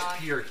one what is we're on.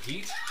 pure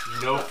heat,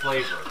 no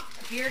flavor.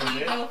 Pure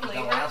heat, no The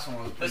flavor. last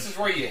one was This is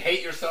where you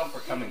hate yourself for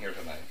coming here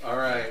tonight.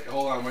 Alright,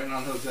 hold on, waiting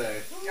on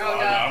Jose. Oh, no,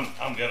 no.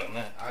 I'm good on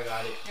that. I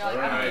got it. You're like, I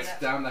don't Alright, do it's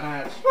that. down the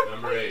hatch.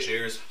 Number 8.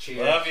 Cheers.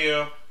 Cheers. Love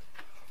you.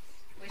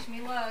 Wish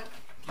me luck.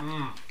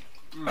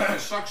 It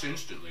sucks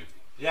instantly.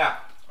 Yeah.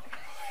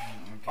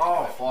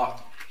 Oh,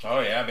 fuck. Oh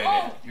yeah, baby.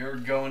 Oh, You're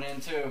going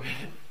in too.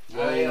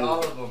 I ate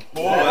all of them.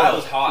 Oh, that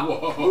was hot.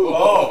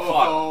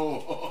 Oh,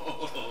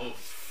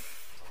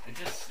 It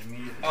just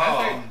immediately.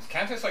 Oh.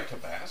 Kind of tastes like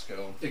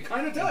Tabasco. It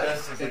kind of It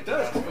does. taste It like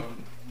does. Tabasco,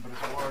 but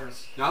it's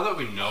worse. Now that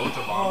we know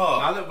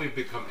Tabam, now that we've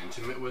become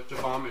intimate with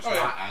Tabam, it's Oh,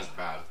 yeah. not as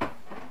bad.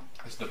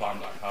 It's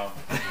thebomb.com.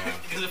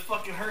 Because it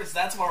fucking hurts.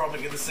 That's why I'm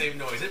making the same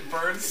noise. It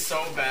burns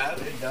so bad.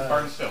 It does.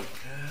 Burn soap.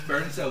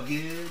 Burns so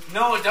good.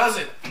 No, it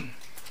doesn't.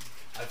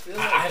 I feel I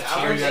like have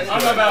that cheers. one's- I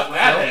don't know about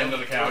that end of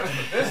the couch,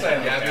 but this end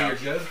of the Gabby, you're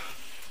couch. good.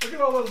 Look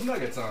at all those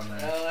nuggets on there.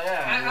 Hell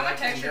yeah. I'm a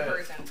that's texture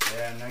good. person.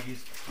 Yeah, nuggies.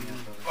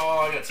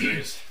 Oh, I got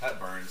tears. That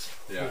burns.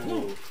 Yeah.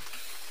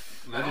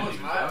 And I didn't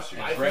even douse you.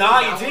 Nah,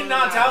 you did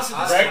not douse it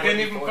this Greg time.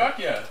 didn't even fuck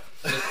you.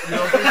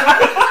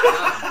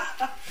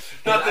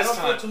 Not this I don't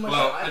time. put too much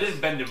Well, ice. I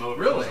didn't bend him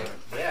over. Really?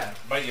 Yeah.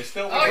 But you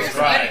still Oh, you're was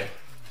dry. sweating.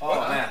 Oh,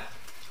 man.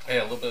 Hey,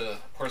 a little bit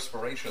of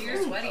perspiration. You're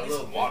there. sweaty. A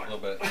little A little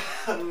bit.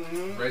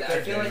 Right I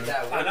there, feel like Damon.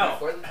 that I one know.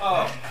 before that,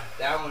 Oh.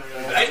 that one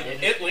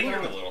really It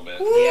lingered a little bit.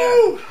 Yeah.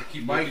 I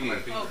keep Mike, licking my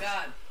fingers. Oh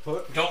God.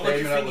 Put Don't lick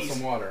Damon your out with fingies.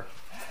 some water.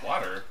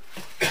 Water.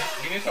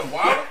 You need some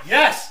water?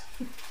 Yes!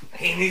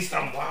 He needs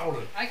some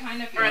water. I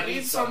kind of feel. I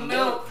need some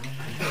milk.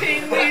 He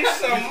needs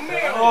some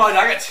milk. Oh,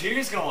 I got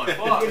tears going.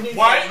 Fuck.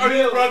 Why are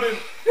you rubbing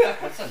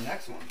What's the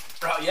next one?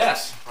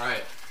 Yes.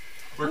 Alright.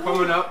 We're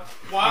coming up.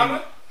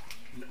 water?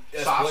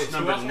 Yes, Sauce please.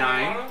 number 9.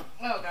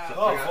 Oh God.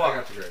 Oh, I fuck.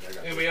 got you, Greg. I got you.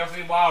 Anybody else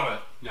need water?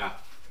 Yeah.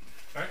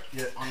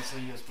 Yeah,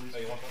 honestly, yes, please. Oh,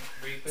 you want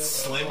some refill?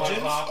 Slim One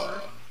Jims?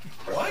 popper?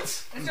 What?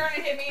 It's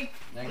starting to hit me.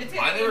 It's I hitting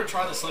never me.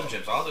 tried the Slim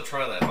Jims. I'll have to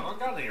try that. I don't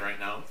got any right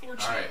now.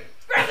 Alright.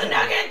 Grab the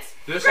nuggets.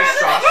 This Grab is the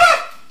sauce.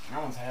 nuggets.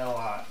 That one's hell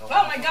hot. Oh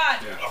my God.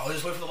 Yeah. Oh,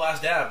 just wait for the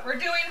last dab. We're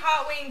doing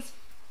hot wings.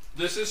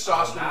 This is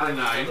sauce number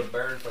 9. The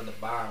burn from the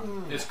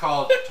bomb. It's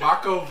called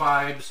Taco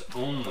Vibes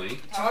Only.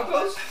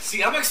 Tacos?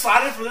 See, I'm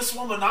excited for this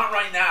one, but not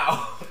right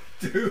now.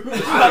 Dude. I'm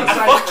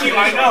excited Fuck for you, this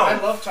I one. know. I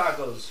love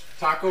tacos.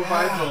 Taco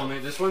Vibes Only.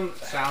 This one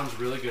sounds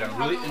really good. I'm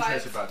really Taco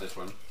interested vibes. about this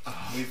one.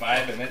 We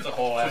vibing. It's a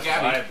whole ass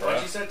Gabby, vibe, bro.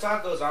 Once you said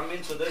tacos, I'm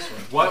into this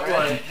one. What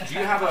was? Do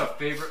you have a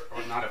favorite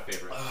or not a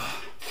favorite?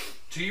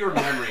 To your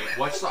memory,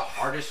 what's the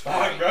hardest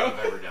fight bro. you've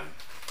ever done?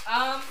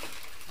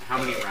 How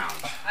many rounds?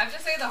 I have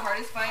to say the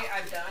hardest fight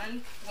I've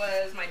done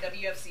was my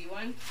WFC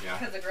one. Yeah.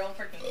 Because the girl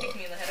freaking kicked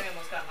me in the head and I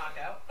almost got knocked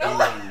out.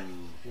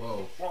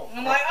 Whoa.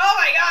 I'm like, oh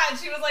my God.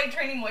 She was like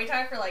training Muay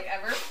Thai for like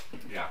ever.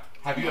 Yeah.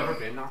 Have you ever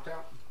been knocked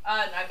out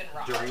And I've been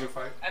rocked. during a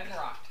fight? I've been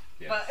rocked.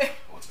 Yeah. But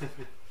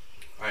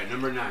All right,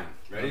 number 9.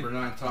 Ready? Number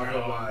 9, Taco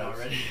No, I'm not Vibes.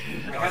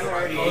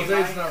 ready.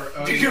 Jose's not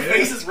ready. Dude, your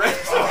face is red.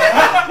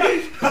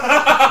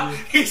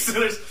 He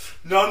said,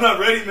 "No, I'm not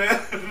ready, man."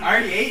 I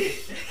already ate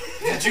it.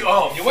 Did you?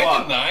 Oh, You fuck.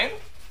 went to 9?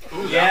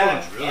 Ooh, Yeah.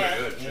 that one's really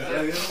good.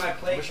 Yeah, this is my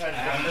plate. It's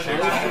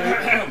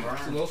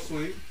a little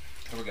sweet.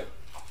 Here we go.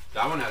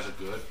 That one has a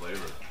good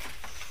flavor.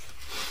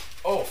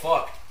 Oh,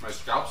 fuck. My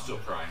scalp's still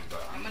crying,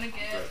 but I'm gonna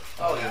get. good.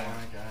 Oh my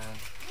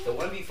god. The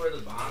one before the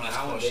bomb. I That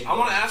one want did to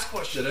ask Did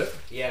questions. it?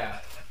 Yeah.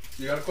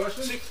 You got a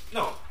question? See,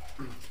 no,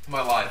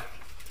 my life.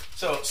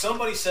 So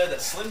somebody said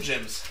that Slim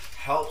Jims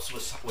helps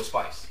with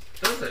spice.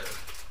 Does it?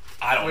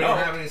 I don't We know. don't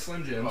have any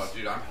Slim Jims. Oh,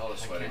 dude, I'm hella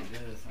sweating. do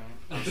this,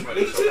 I'm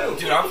sweating so bad.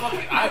 Dude, I'm fucking.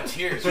 I have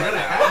tears right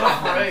now.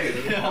 I'm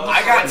afraid.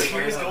 I got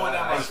tears going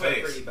down my I sweat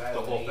face. pretty bad The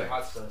when whole I eat thing.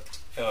 hot stuff.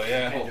 Hell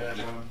yeah. Oh, Yeah,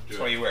 do That's it.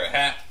 why you wear a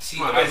hat. See,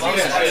 Come on, I let's love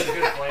get it. It's spicy.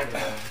 a good flavor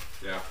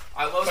though. Yeah.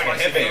 I love It's like a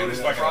spicy headband. food. It's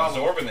The like problem.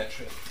 absorbing that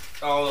shit.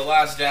 Oh, the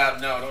last dab.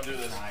 No, don't do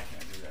this. Nah, I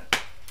can't do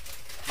that.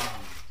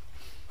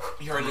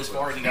 You heard this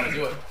far, and you gotta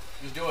do it.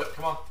 Just do it.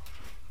 Come on.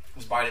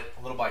 Just bite it.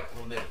 A little bite. A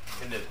little nib.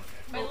 A nib.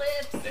 My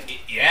lips.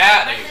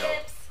 Yeah, My there you go.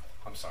 lips.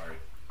 I'm sorry.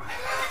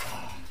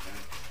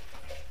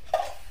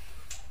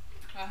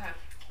 Okay.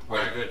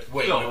 Very good.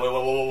 Wait, Phil, whoa, whoa,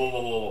 whoa, whoa, whoa,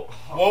 whoa,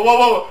 whoa, whoa, whoa,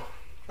 whoa.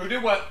 Who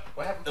did what?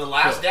 What happened? The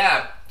last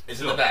dab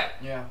is in the Phil. bag.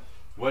 Yeah.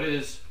 What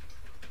is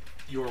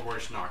your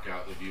worst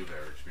knockout that you've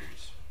ever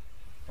experienced?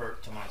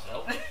 Hurt to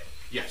myself.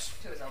 Yes.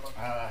 To his elbow.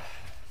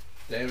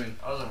 Damon,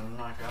 Other than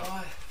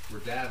knockout, we're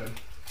dabbing.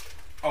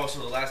 Oh, so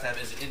the last dab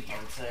isn't in I here.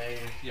 would say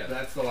Yeah,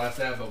 that's the last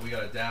dab, but we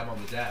got a dab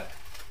on the dab.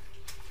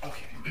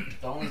 Okay.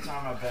 the only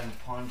time I've been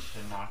punched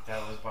and knocked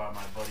out was by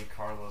my buddy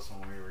Carlos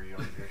when we were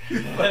younger.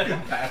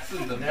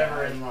 Passing the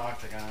Never bag. in the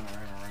octagon or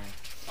in a ring.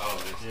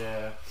 Oh, nice.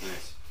 Yeah,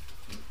 Nice.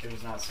 it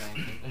was not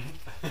saying.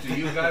 Do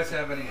you guys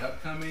have any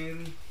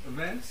upcoming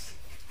events?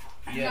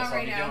 Yes, Not I'll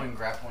right be now. doing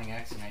Grappling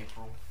X in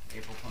April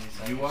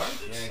 22nd. You are?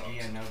 Yeah, gi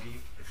and no gi.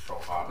 It's so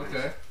hot.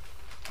 Okay.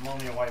 I'm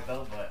only a white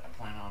belt, but I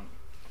plan on.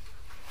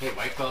 Hey,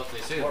 white belt. They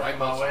say Work white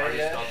my belt's the way, hardest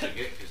yeah. belt to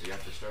get because you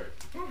have to start.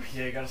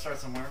 Yeah, you gotta start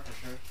somewhere for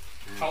sure.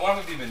 How long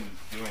have you been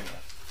doing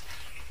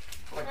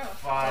this? Like Oh.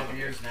 5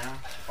 years now,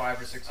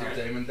 5 or 6 So years.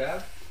 Damon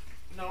dab?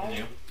 No.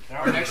 You?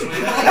 Or next week.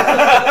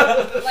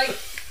 Like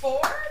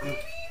 4, maybe?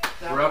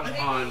 We're up Maybe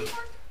on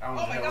 4? That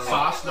one's Oh my hella- God.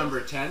 sauce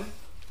number 10.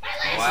 My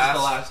This lips. Last is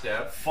the last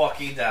dab.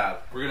 fucking dab.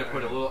 We're gonna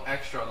put a little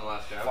extra on the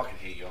last I dab. fucking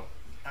hate y'all.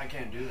 I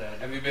can't do that.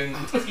 Have you been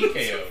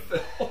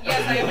TKO'd?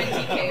 Yes, I have been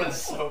That TKO'd.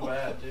 was so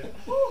bad, dude.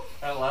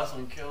 That last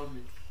one killed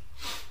me.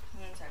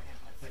 1 second.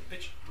 Let's see.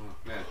 Bitch.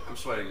 Oh, man, I'm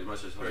sweating as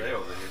much as Jose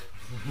over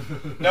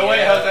here. No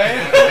way,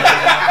 Jose.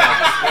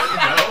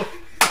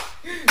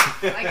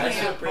 I That's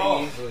can't. pretty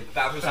easily.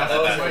 That was not Pass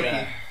that that to bad.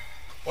 Mikey.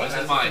 What's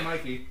Pass in that to mine?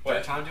 Mikey.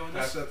 What time doing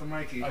Pass this? that to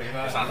Mikey.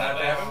 It's not that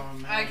bad.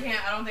 I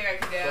can't. I don't think I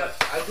can dab.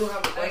 But I do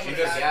have a question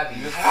for just- Gabby.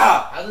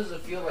 Ah! How does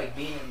it feel like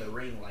being in the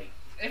ring, like,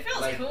 It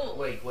feels like, cool.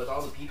 like with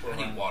all the people I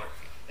need around? water.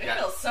 It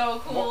feels so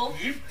cool.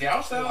 Did you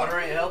douse that? Water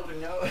ain't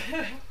helping, yo.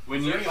 When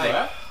Is you're there any like,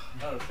 left?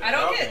 Oh, shit. I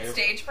don't Okay. get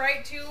stage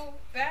fright too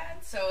bad,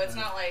 so it's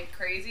not like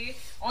crazy.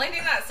 Only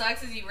thing that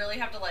sucks is you really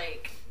have to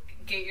like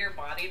get your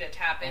body to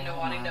tap into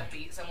wanting to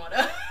beat someone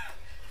up.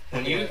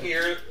 When you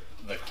hear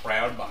the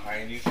crowd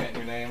behind you chanting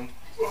your name,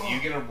 do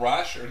you get a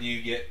rush or do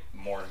you get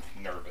more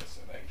nervous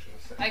and anxious?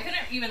 I couldn't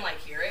even like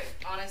hear it,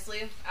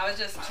 honestly. I was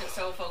just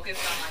so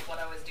focused on like what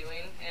I was doing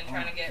and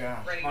trying to get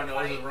ready My to nose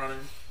fight is running.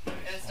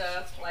 and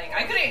stuff. Like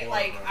I couldn't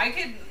I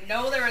could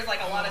know there was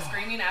like a lot of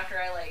screaming after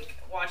I like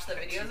watched the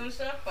videos and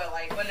stuff, but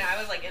like when I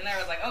was like in there I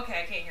was like,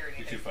 okay, I can't hear You're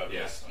anything. too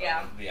focused Yeah.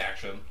 on the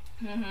action.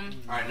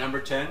 Mm-hmm. All right, number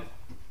 10.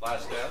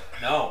 Last step.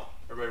 No.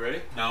 Everybody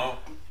ready? No.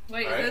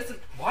 Wait, All right. is this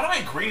Why do I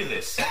agree to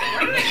this?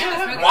 why did I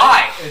do this?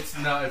 Why?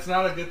 It's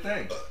not a good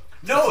thing.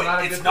 No, It's not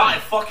a it's good not. thing.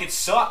 It fucking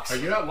sucks. Are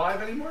you not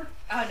live anymore?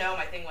 Oh no,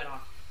 my thing went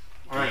off.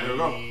 All right, here we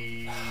go.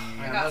 Man,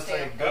 got that's like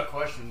saved. good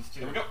questions too.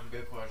 Here we go.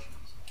 Good questions.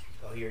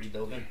 Oh, he already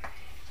dove in.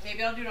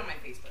 Maybe I'll do it on my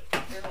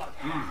Facebook. There's a lot of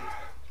people on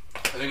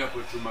Facebook. I think I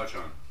put too much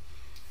on.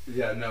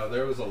 Yeah, no,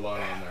 there was a lot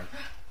on there.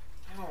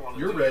 I don't wanna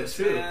You're do red this,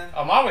 too. man.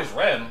 I'm always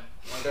red.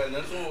 Okay,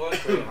 this one was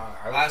pretty hot.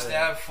 I would Last say-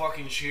 dab,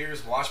 fucking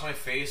cheers. Watch my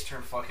face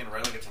turn fucking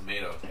red like a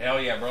tomato.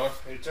 Hell yeah, brother.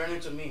 It turned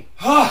into me.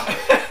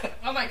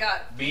 Oh my god,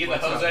 Be the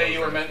What's up, Jose you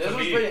Jose? were meant This to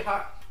was be. pretty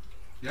hot.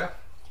 Yeah.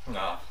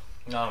 No.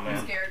 No, I'm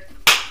man. scared.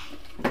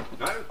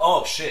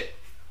 Oh shit.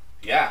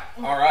 Yeah.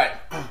 All right.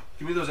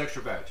 Give me those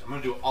extra bags. I'm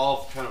gonna do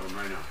all 10 of them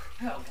right now.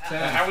 Oh god.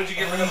 10. How would you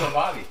get rid of the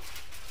body?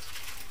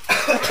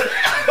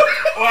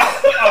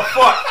 Oh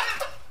fuck.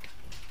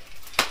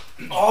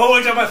 Oh,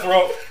 it's down my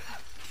throat.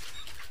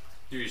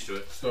 You're used to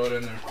it. Throw it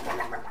in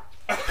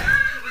there.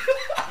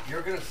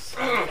 You're gonna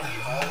suck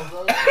all of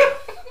those?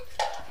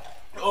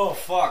 Oh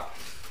fuck.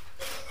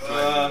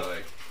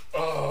 Like,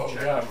 Oh,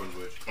 check God. which one's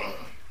which.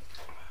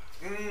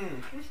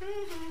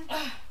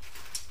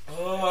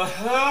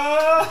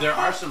 There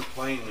are some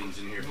plain wings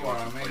in here if you want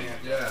some plain wings.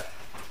 Yeah.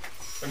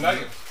 They're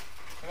nuggets.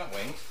 They're not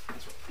wings.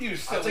 You I'll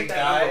silly take that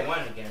guy. number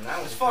 1 again. That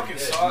was This fucking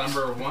pretty good. sucks.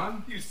 Number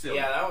 1. You silly.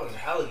 Yeah, that was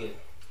hella good.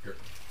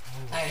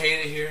 I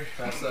hate it here.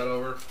 Pass that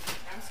over.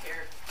 I'm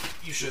scared.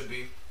 You should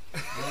be.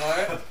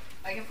 What?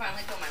 I can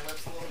finally feel my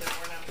lips a little bit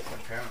more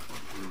now.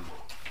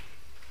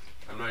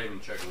 I'm not even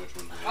checking which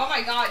one's which. Oh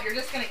my god, you're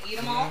just gonna eat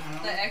them all?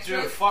 The Dude,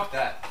 extras? fuck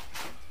that.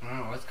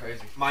 Oh, that's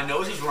crazy. My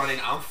nose is running.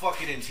 I'm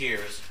fucking in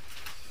tears.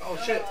 Oh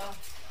shit. My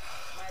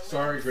lips.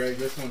 Sorry, Greg.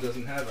 This one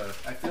doesn't have a.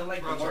 I feel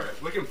like the That's more,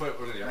 alright. We can put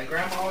one of the my extra.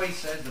 grandma always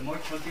says the more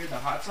chunkier the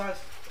hot sauce,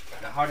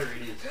 the harder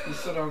it is.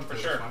 Just sit on For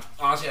sure.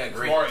 Honestly, I It's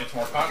agree. more You're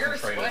concentrated.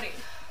 sweating.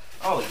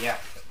 Oh yeah.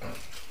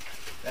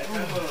 That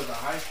pepper was the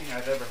highest thing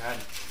I've ever had.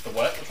 The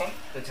what? Which one?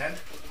 The 10?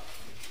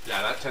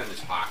 Yeah, that 10 is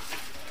hot.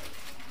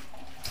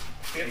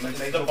 It's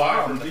Make the the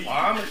bomb. bomb. The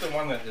bomb is the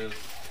one that is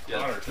Yeah,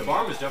 hotter. the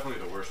bomb is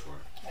definitely the worst one.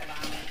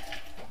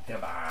 The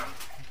bomb.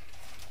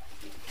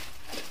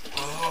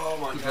 Oh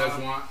my You guys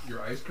god. want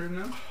your ice cream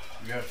now?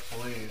 Yes,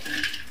 please.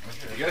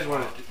 You guys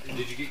want to?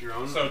 Did you get your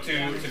own? So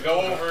to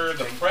go over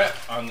the prep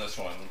on this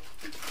one,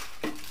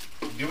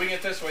 doing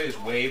it this way is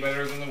way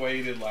better than the way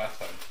you did last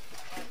time.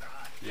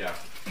 Yeah.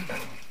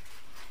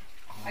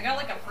 I got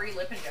like a free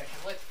lip injection.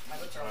 Look, my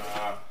lips are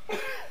all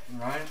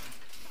Right?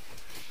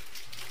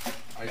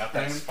 I Ice got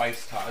that cream?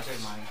 spice I'll toss.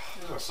 take mine.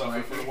 I'll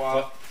suffer for a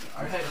while.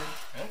 I'm heading.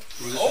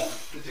 Oh,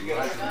 Did you get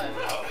ice cream?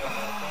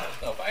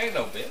 no, I ain't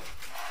no bitch.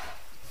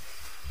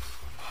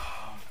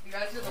 You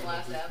guys did the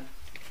last step.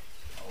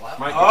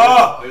 Mike,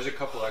 Oh! there's a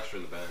couple extra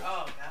in the bag.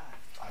 Oh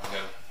god.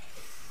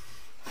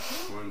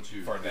 Yeah. 1,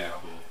 2, For 3, now.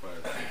 4,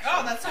 5, 6.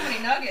 Oh, that's so many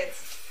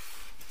nuggets.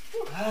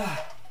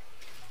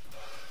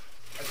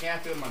 I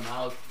can't feel my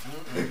mouth.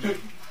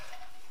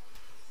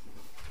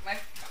 My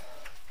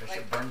That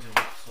shit burns your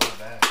lips so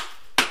bad.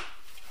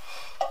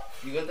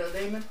 You got that,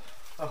 Damon?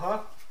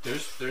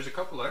 There's a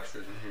couple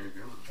extras in here.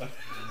 Go.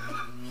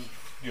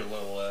 Your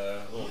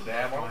little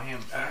dab My on.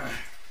 hand.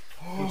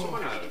 Can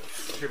someone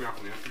tear me off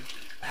the napkin?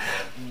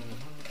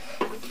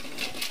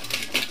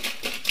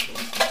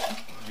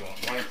 You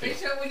want one or they two?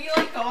 show when you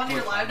like go onto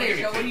your live, they Give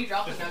me show two. when you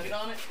drop the nugget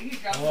on it. He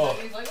drops the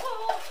nugget, he's like,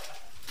 oh.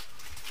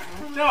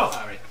 No,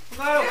 Sorry. I'm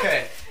not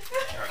okay.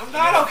 I'm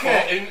not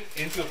okay.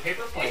 Into a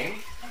paper plane.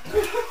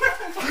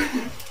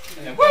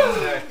 And Woo!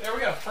 there we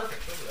go.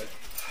 Perfect. Look at that.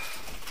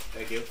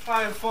 Thank you.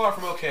 I am far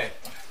from okay.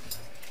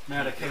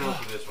 Matt, I can't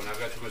open this one. I've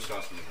got too much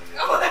sauce in it.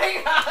 Oh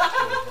my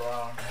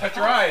god. Touch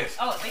your eyes.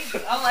 Oh, thank you.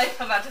 Oh,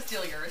 I'm about to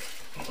steal yours.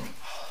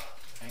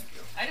 Thank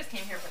you. I just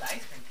came here for the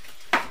ice cream.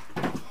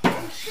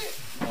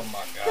 Oh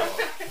my god.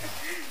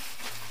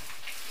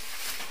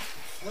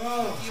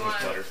 You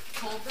want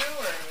cold brew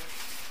or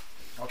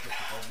I'll take the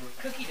cold brew.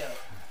 cookie dough?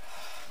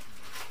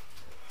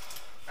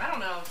 I don't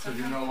know. So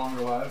you're Sometimes no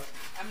longer live?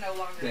 I'm no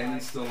longer Damon's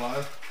live. still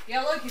live?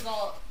 Yeah, look, he's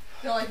all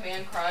feel like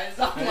man cries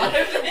on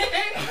live thing.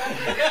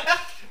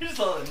 Just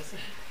love this.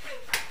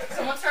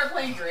 Someone start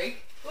playing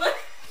Drake.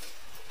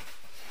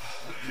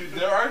 Dude,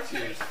 there are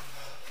tears.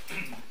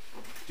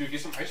 Dude, get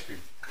some ice cream.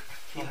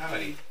 I don't have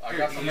any. I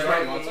got some You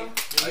right. guys want some?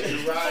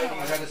 You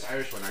got this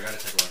Irish one. I got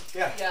to take one.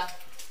 Yeah.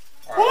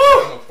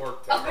 Alright, no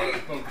pork. Oh, there you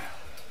Alright.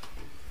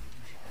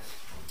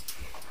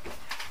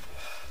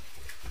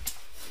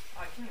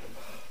 Oh, I can't even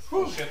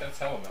Oh shit, that's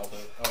hella melted.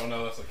 Oh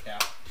no, that's a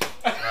cap.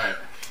 Alright.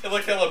 It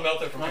looked hella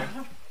melted from here.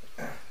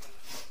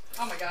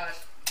 Oh my gosh.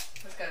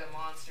 This guy's a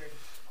monster.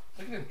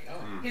 Look at him go.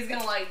 He's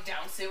gonna like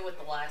douse it with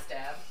the last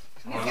dab.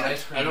 He's I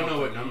gonna, don't know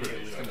what number it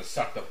is. He's gonna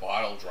suck the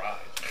bottle dry.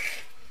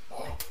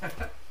 Yeah,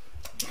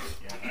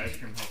 ice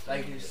cream helps.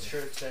 Like his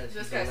shirt says.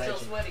 This he's a guy's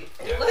still legend.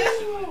 sweaty. Yeah,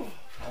 Woo!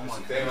 Oh my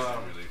Damn. god,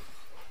 really.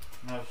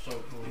 that's so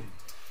cool.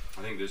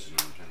 I think this is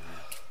number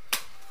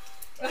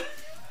 10.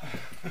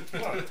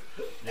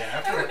 Yeah,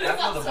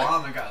 after the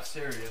bomb, it got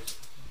serious.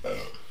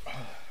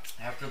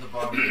 After the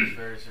bomb, it was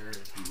very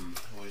serious.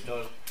 Well, he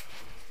does.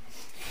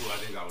 Ooh, I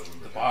think that was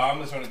number The 10.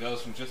 bomb is when it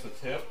goes from just the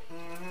tip.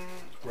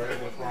 Right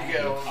with wrong.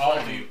 Yeah,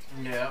 All deep.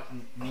 Yeah.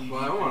 Well,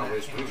 I don't want to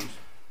waste spoons.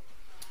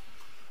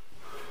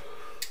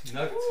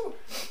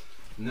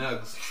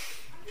 Nugs.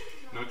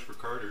 Nugs for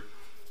Carter.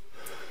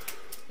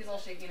 He's all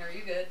shaking. Are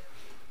you good?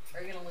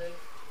 Are you gonna live?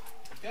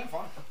 Yeah,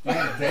 fine.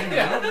 Yeah, Damon,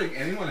 I don't think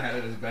anyone had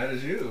it as bad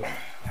as you.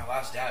 That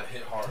last dab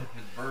hit hard.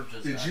 His bird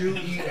just Did got- you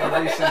eat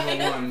every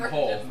single one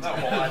whole? Not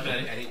whole.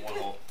 I ate one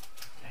whole.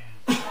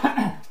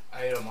 I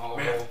ate them all.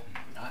 Man.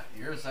 Not,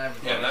 you're a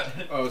savage. Yeah,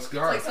 that. Oh, it's It's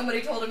gone. like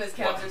somebody told him his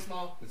calves are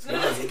small. It's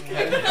gone.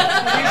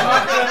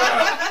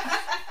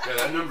 Yeah,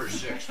 that number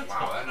 6.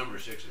 Wow, that number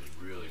 6 is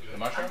really The good.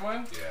 mushroom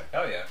one? Yeah.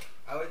 Hell yeah.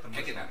 I like the Can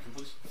I get a mushroom. napkin,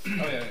 please?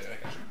 Oh yeah,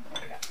 I got you.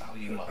 Oh,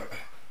 you mother.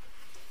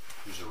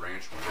 There's a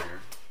ranch one here.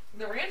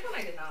 The ranch one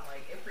I did not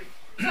like.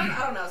 I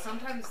don't know.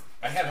 Sometimes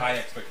I had high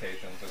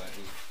expectations and it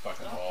was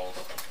fucking balls.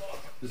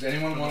 Does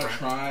anyone want to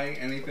try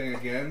anything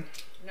again?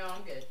 no,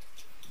 I'm good.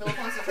 Philip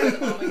wants to try the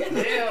bomb again.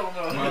 Hell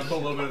You want to put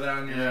a little bit of that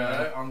on your...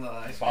 Yeah, on the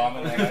ice cream. Bomb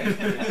and that ice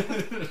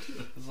cream. This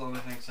is the only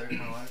thing saved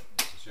my life.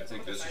 See, I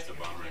think this is the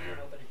bomb right here.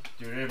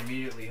 Dude, it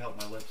immediately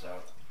helped my lips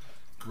out.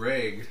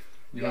 Greg,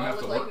 you don't have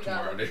to work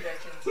tomorrow, dude.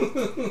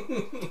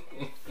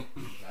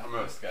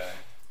 Not this guy.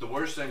 The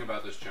worst thing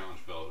about this challenge,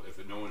 Phil,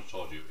 if no one's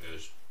told you,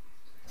 is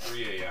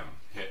 3 a.m.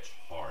 hits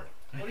hard.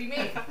 What do you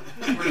mean?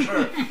 For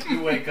sure.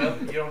 You wake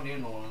up, you don't need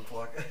an alarm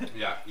clock.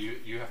 Yeah,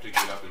 you have to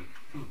get up and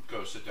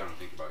go sit down and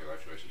think about your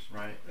life choices.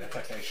 Right. That's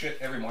like I shit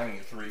every morning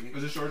at 3.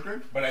 Was it short,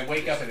 Greg? But I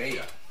wake up at 8.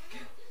 Yeah.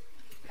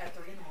 At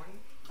 3 in the morning?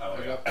 Oh, I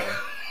yeah. got that.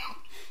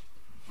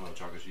 Oh,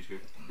 chocolate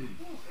cheesecake.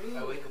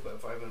 I wake up at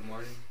 5 in the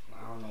morning.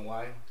 I don't know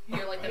why.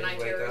 You're like the I night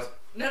wake terrors. up.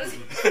 No,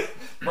 no,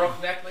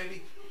 Broke neck,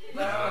 maybe?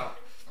 No.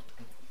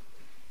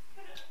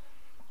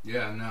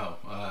 Yeah, no.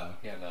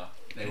 Yeah, no.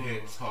 It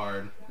hits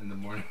hard in the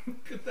morning.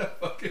 Get that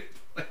fucking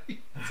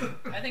plate.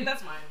 I think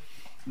that's mine.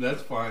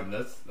 That's fine.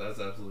 That's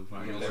absolutely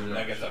fine. Give them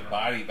nuggets a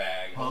body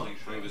bag. Huh? Holy I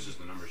think shit. this is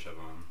the number 7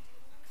 one.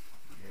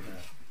 Yeah.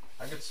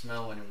 I could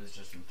smell when it was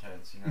just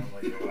intense, you know,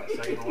 like the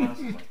second to last,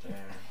 I'm like, damn.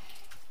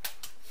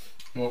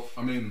 Well,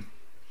 I mean,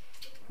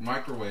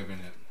 microwaving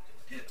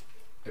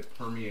it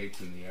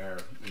permeates in the air,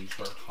 and you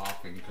start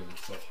coughing because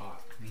it's so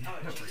hot. Yeah,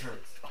 for sure.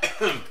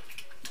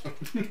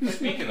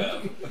 Speaking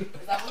of,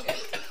 Is that one good?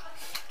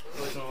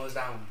 Which one was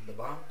that one? The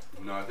bomb?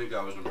 No, I think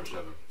that was number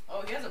 7.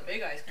 Oh, he has a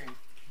big ice cream.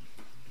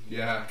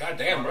 Yeah.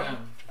 goddamn, bro.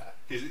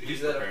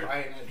 He's at a prepared.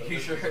 pint. You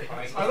sure?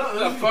 I thought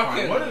this is a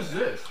pint. What is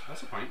this?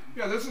 That's a pint.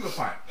 Yeah, this is a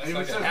pint. That's It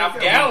like says a right half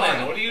there, gallon. one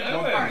pint. What are you One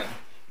doing? pint.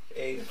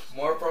 Hey,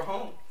 more for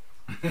home.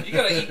 You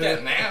gotta eat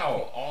that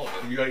now. All of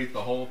it. You gotta eat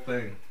the whole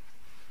thing.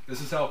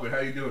 This is helping. How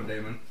you doing,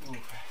 Damon?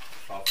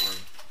 Suffering.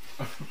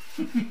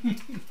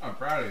 I'm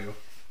proud of you.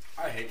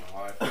 I hate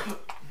my life.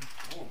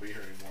 I won't be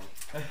here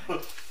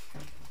anymore.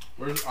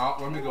 Where's?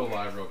 Let me go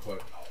live real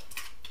quick.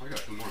 I got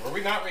 2 more. Were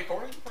we not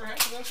recording for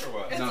half of this or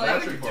what? It's No, like-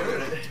 that's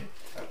recorded.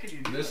 How could you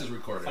do This that? is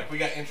recorded. Like we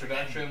got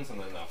introductions and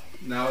then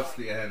nothing. Now it's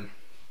the end.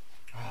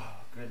 Oh,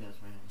 goodness,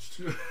 man.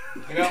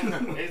 You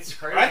know, It's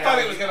crazy. I thought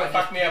how it was gonna I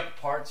fuck just me up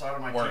parts out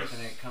of my worse. teeth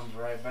and it comes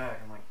right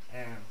back. I'm like,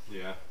 damn.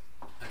 Yeah.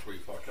 That's where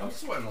you fucked I'm up.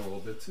 sweating a little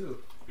bit too.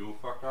 You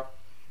fucked up?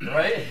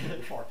 Right?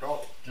 Fucked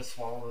up. Just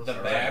swallow the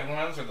this. bad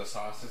ones are the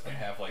sauces that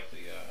have like the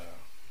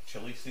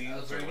chili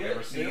seeds or pretty whatever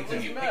good. seeds, It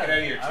and you wasn't pick it bad. out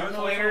of your I don't tooth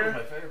know which one was later,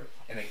 my favorite.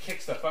 and it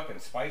kicks the fucking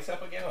spice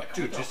up again. Like,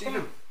 Dude, what just the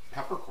even fuck?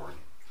 peppercorn.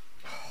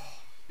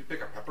 You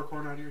pick a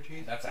peppercorn out of your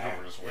teeth? That's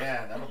hours worth.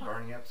 Yeah, that'll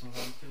burn you up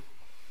sometimes too.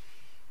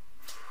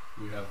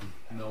 We have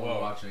no Whoa.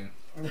 one watching.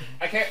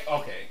 I can't.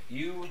 Okay,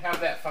 you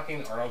have that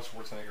fucking Arnold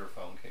Schwarzenegger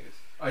phone case.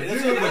 I It do,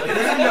 is but good. there It's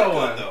is not no good,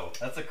 one. though.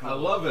 That's a cool. I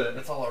love it.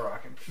 That's all I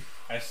rocking.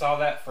 I saw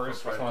that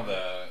first That's with one of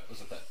the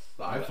was it the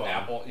iPhone.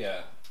 Apple?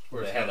 Yeah,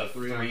 Where it's they had got the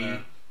the 3 on 3,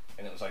 there.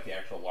 and it was like the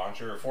actual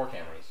launcher, 4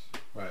 cameras.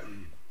 Right.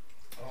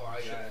 Oh, I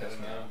Shit got pissed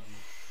it me now. off.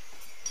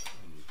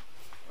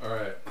 All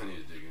right. I need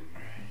to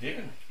dig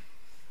in.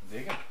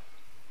 Digging.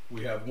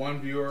 We have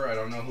one viewer. I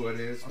don't know who it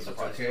is, I'm but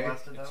surprised it's you okay.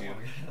 lasted that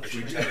It's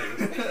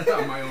you.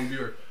 long. I'm my own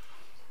viewer.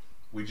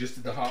 We just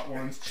did the Hot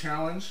Ones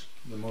challenge,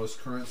 the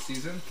most current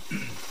season.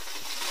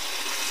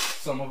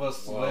 Some of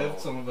us Whoa. lived,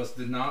 some of us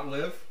did not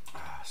live.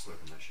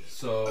 Slipping that shit.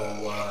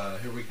 So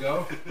here we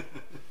go.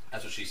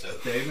 That's what she said.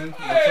 Damon, looks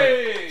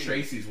Hey! like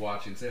Tracy's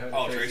watching. Say hi to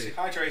Oh, Tracy. Tracy.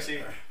 Hi,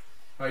 Tracy.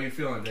 How you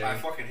feeling, I Damon?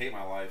 fucking hate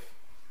my life.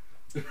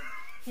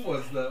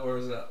 Was that?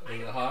 Was it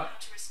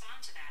hot?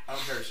 I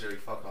don't care, Siri.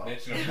 Fuck off.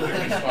 Mitch, don't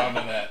respond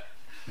to that.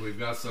 We've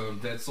got some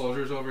dead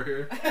soldiers over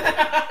here.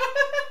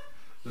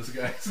 This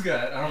guy's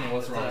got, I don't know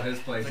what's wrong with his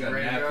place. He's it's a got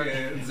graveyard.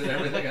 napkins and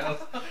everything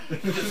else.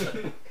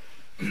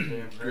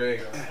 Damn,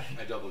 Greg.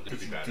 I doubled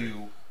the battery.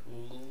 Do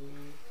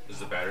Is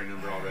the battery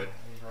number all red?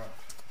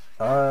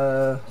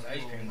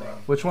 Ice cream, bro.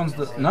 Which one's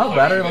the... No,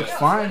 battery looks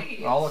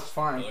fine. All looks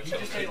fine. You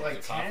just ate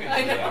like 10.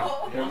 I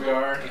know. Here we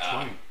are.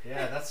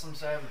 Yeah, that's some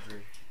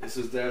savagery. This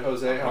is Dad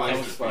Jose. How When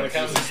much it spice?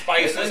 comes to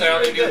spices, I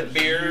only do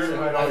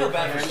beer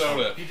or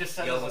soda. He just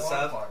said Yo, it was what's a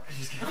up? water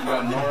park. We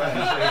got Nora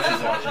and Chase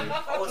is watching.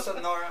 Oh, what's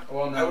up, Nora?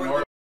 Well, no,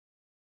 Nora